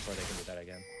our ways before they can do that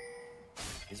again.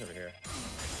 He's over here.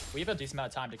 We have a decent amount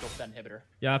of time to go for that inhibitor.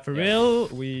 Yeah, for real,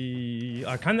 we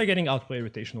are kind of getting outplayed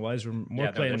rotation-wise. We're more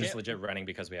Yeah, playing. we're just legit running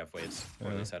because we have waves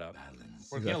already set up.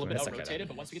 We're getting a little bit That's okay, out-rotated,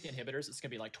 but once we get the inhibitors, it's gonna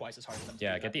be like twice as hard for them to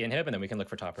Yeah, do get that. the inhib and then we can look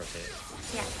for top rotate.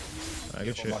 Yeah. Alright, good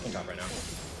We're shit. walking top right now.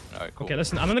 Alright, cool. Okay,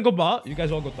 listen, I'm gonna go bot. You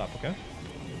guys all go top, okay?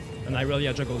 And I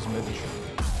really juggles mid and shit.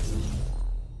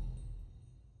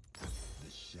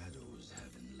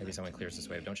 Maybe someone clears this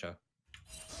wave. Don't show.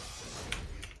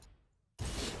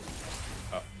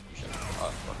 Oh, you should.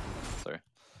 Oh, fuck. Sorry.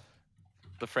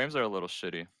 The frames are a little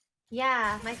shitty.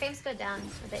 Yeah, my frames go down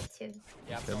a bit too.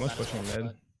 Yeah, They're most pushing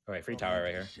mid. Oh wait, free tower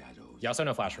right here. You also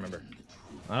no flash, remember?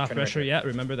 I don't have Turn pressure right yet.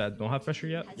 Remember that. Don't have pressure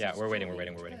yet. Yeah, we're waiting.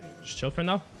 Just chill for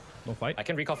now. Don't fight. I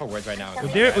can recall for words right now.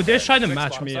 Udyr's trying to Switch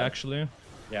match bottom me, side. actually.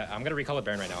 Yeah, I'm gonna recall a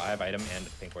Baron right now. I have item and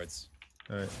pink words.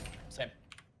 Alright. Same.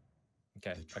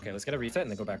 Okay, let's get a reset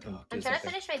and then go back and do I'm trying to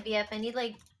something. finish my BF. I need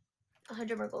like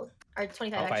 100 more gold. Or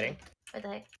 25 Oh, actually. fighting? What the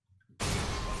heck?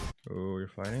 Oh, you're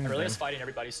fighting? Aurelia's fighting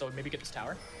everybody, so maybe get this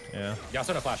tower. Yeah. You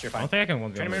also no flash, you're I fine. don't think I can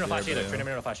 1v1 Trainer no with flash Udyr, either. but yeah.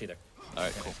 Trainer no flash either.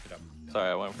 Alright, cool. Good job.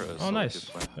 Sorry, I went for a Oh, solo nice.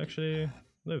 play. Actually,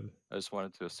 live. I just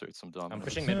wanted to assert some dominance. I'm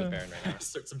pushing mid with Baron right now.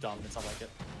 Assert some dominance, I like it.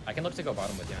 I can look to go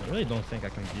bottom with you. I really don't think I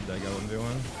can beat that guy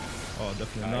 1v1. Oh,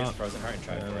 definitely He's not. frozen heart and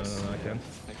try Yeah, it no, first. I can't.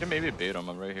 I can maybe bait him.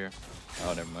 I'm right here.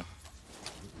 Oh, never mind.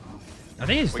 I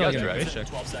think he's We still got getting a direct. base check.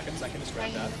 12 seconds, I can just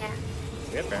grab that. Yeah.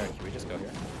 We have Baron. Can we just go here?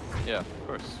 Yeah, of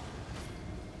course.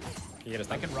 Can you get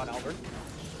us I can run Albert.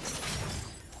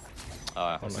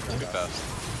 Ah, Oh my too God. fast.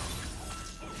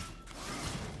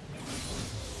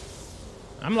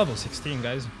 I'm level 16,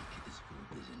 guys.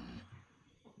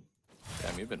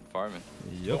 Damn, you've been farming.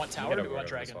 You Yup. want tower or do we want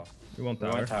dragon? We want We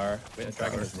want tower. tower. Wait,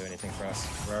 Dragon doesn't do anything for us.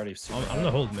 We're already super. I'm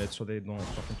gonna hold mid so they don't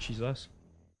fucking cheese us.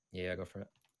 Yeah, go for it.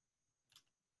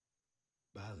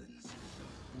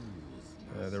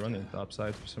 They're running top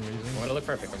side for some reason. I want to look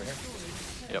perfect over here.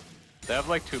 Yep. They have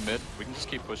like 2 mid. We can just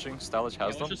keep pushing. Stylish has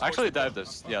let's them. just Actually, force the dive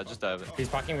this. Yeah, just dive it. He's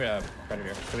blocking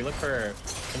Predator. Can we look for?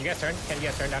 Can you guys turn? Can you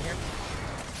guys turn down here?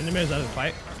 Enemies out of the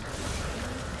fight.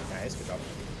 Nice, good job.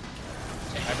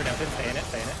 Hyper Dumpton, stay in it,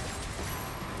 stay in it.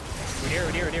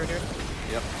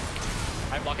 Udyr. Yep.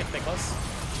 I'm blocking, stay close.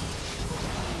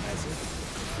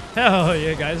 Nice. Hell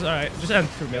yeah, guys. Alright, just end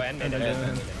through mid. Yo,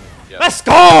 end. Yeah. Let's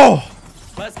go!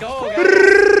 Let's go,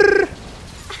 guys.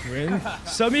 We're in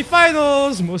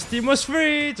semi-finals. Most team was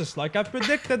free, just like I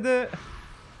predicted it.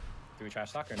 Do we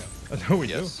trash talk or no? I know we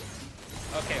Yes.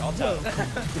 Okay, I'll tell.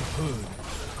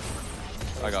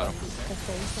 I got him. The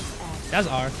face of X. That's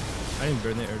R. I didn't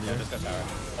burn it earlier. Just go tower.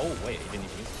 Oh, wait, he didn't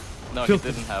even use it. No, he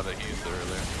Filthy. didn't have it. He used it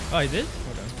earlier. Oh, he did?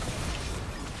 Okay.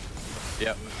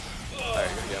 Yep. There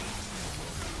you go.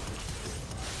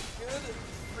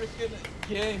 Freaking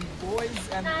game, boys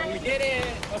and We did it!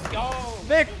 Let's go!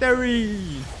 Victory!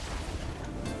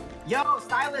 Yo,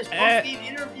 Stylish, Eh. post-game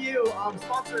interview,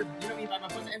 sponsored, you know what I mean, by my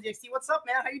post NZXT. What's up,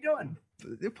 man? How you doing?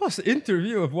 It was an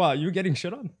interview of what? You getting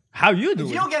shit on? How you doing?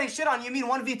 You don't getting shit on. You mean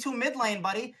 1v2 mid lane,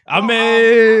 buddy? I No,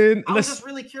 mean, I was listen. just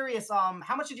really curious.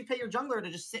 How much did you pay your jungler to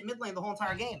just sit mid lane the whole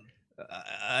entire game?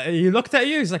 He looked at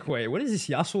you. He's like, "Wait, what is this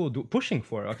Yasuo pushing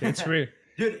for?" Okay, it's free.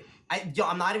 Dude,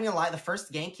 I'm not even gonna lie. The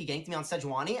first gank he ganked me on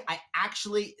Sejuani, I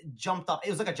actually jumped up. It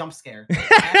was like a jump scare.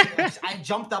 I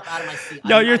jumped up out of my seat.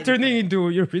 Yo, I'm you're not even turning kidding. into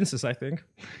your princess, I think.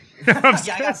 Yeah, I got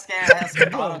scared. I got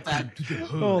scared auto attack.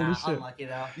 Holy Nah, shit! unlucky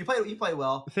though. You play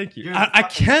well. Thank you. You're I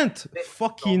fucking can't big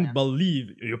fucking man.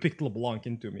 believe you picked LeBlanc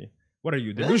into me. What are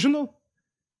you, Really? delusional?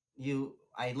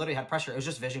 I literally had pressure. It was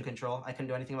just vision control. I couldn't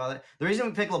do anything about it. The reason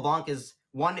we picked LeBlanc is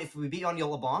one, if we beat on your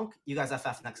LeBlanc, you guys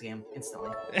FF next game instantly.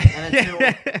 And then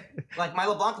two, like my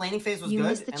LeBlanc laning phase was You good,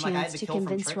 missed the and like I had chance the to kill from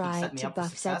convince Trick, which set Riot me to up for buff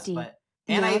success. Zeddy. But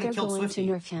and I Now even they're killed going to Swifty,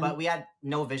 nerf him. but we had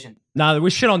no vision. Nah, we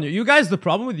shit on you. You guys, the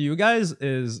problem with you guys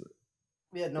is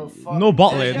We had no No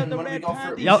bot lane. vision. When we go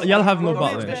for- Y'all have no when we go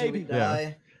bot for lane. vision, we Yeah.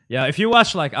 die. yeah. If you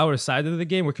watch like our side of the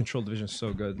game, we control the vision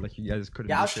so good. Like you guys couldn't.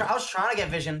 Yeah, do I was, shit. I was trying to get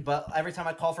vision, but every time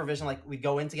I call for vision, like we'd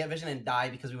go in to get vision and die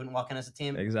because we wouldn't walk in as a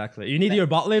team. Exactly. You need your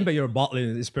bot lane, but your bot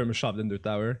lane is perma shopped in their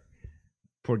tower.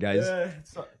 Poor guys.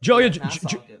 So- Joe, yeah, yo, nah, it's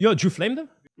all good. yo, did you flame them?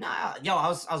 Nah, yo, I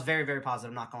was very, very positive.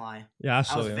 I'm not gonna lie. Yeah, I I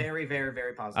saw was you. very, very,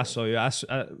 very positive. I saw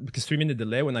you. Because 3 minute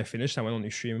delay when I finished, I went on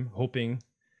your stream hoping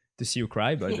to see you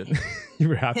cry, but I didn't. You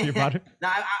were happy about it. No,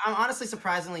 I'm honestly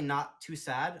surprisingly not too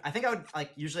sad. I think I would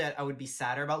like usually I would be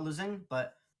sadder about losing,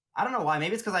 but I don't know why.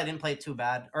 Maybe it's because I didn't play it too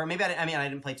bad, or maybe I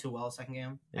didn't play too well second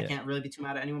game. I Yeah. can't really be too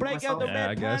mad at anyone but Break out myself. the Yeah, I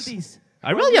red guess. panties.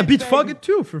 I really beat Fogget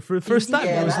too for the first time.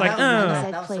 Yeah, I was that like, was-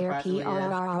 Zed was player surprisingly, yeah.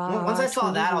 PRRR Once I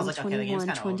saw that, I was like, okay, the game's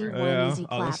 21, kinda over. 21, yeah, easy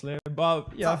clap. honestly. But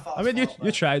yeah, It's not I mean, you Fox's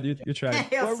fault, tried, you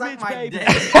tried. Yo, We're suck rich, my baby. dick.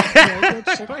 Very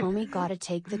good shit, homie. Gotta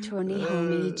take the tourney,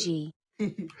 homie. G.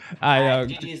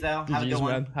 GG's though. Have a GG's, good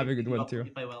one. man. Have a good one too.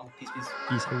 You play well. Peace, peace.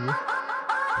 Peace, baby.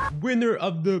 Winner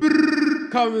of the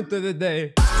comment of the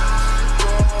day.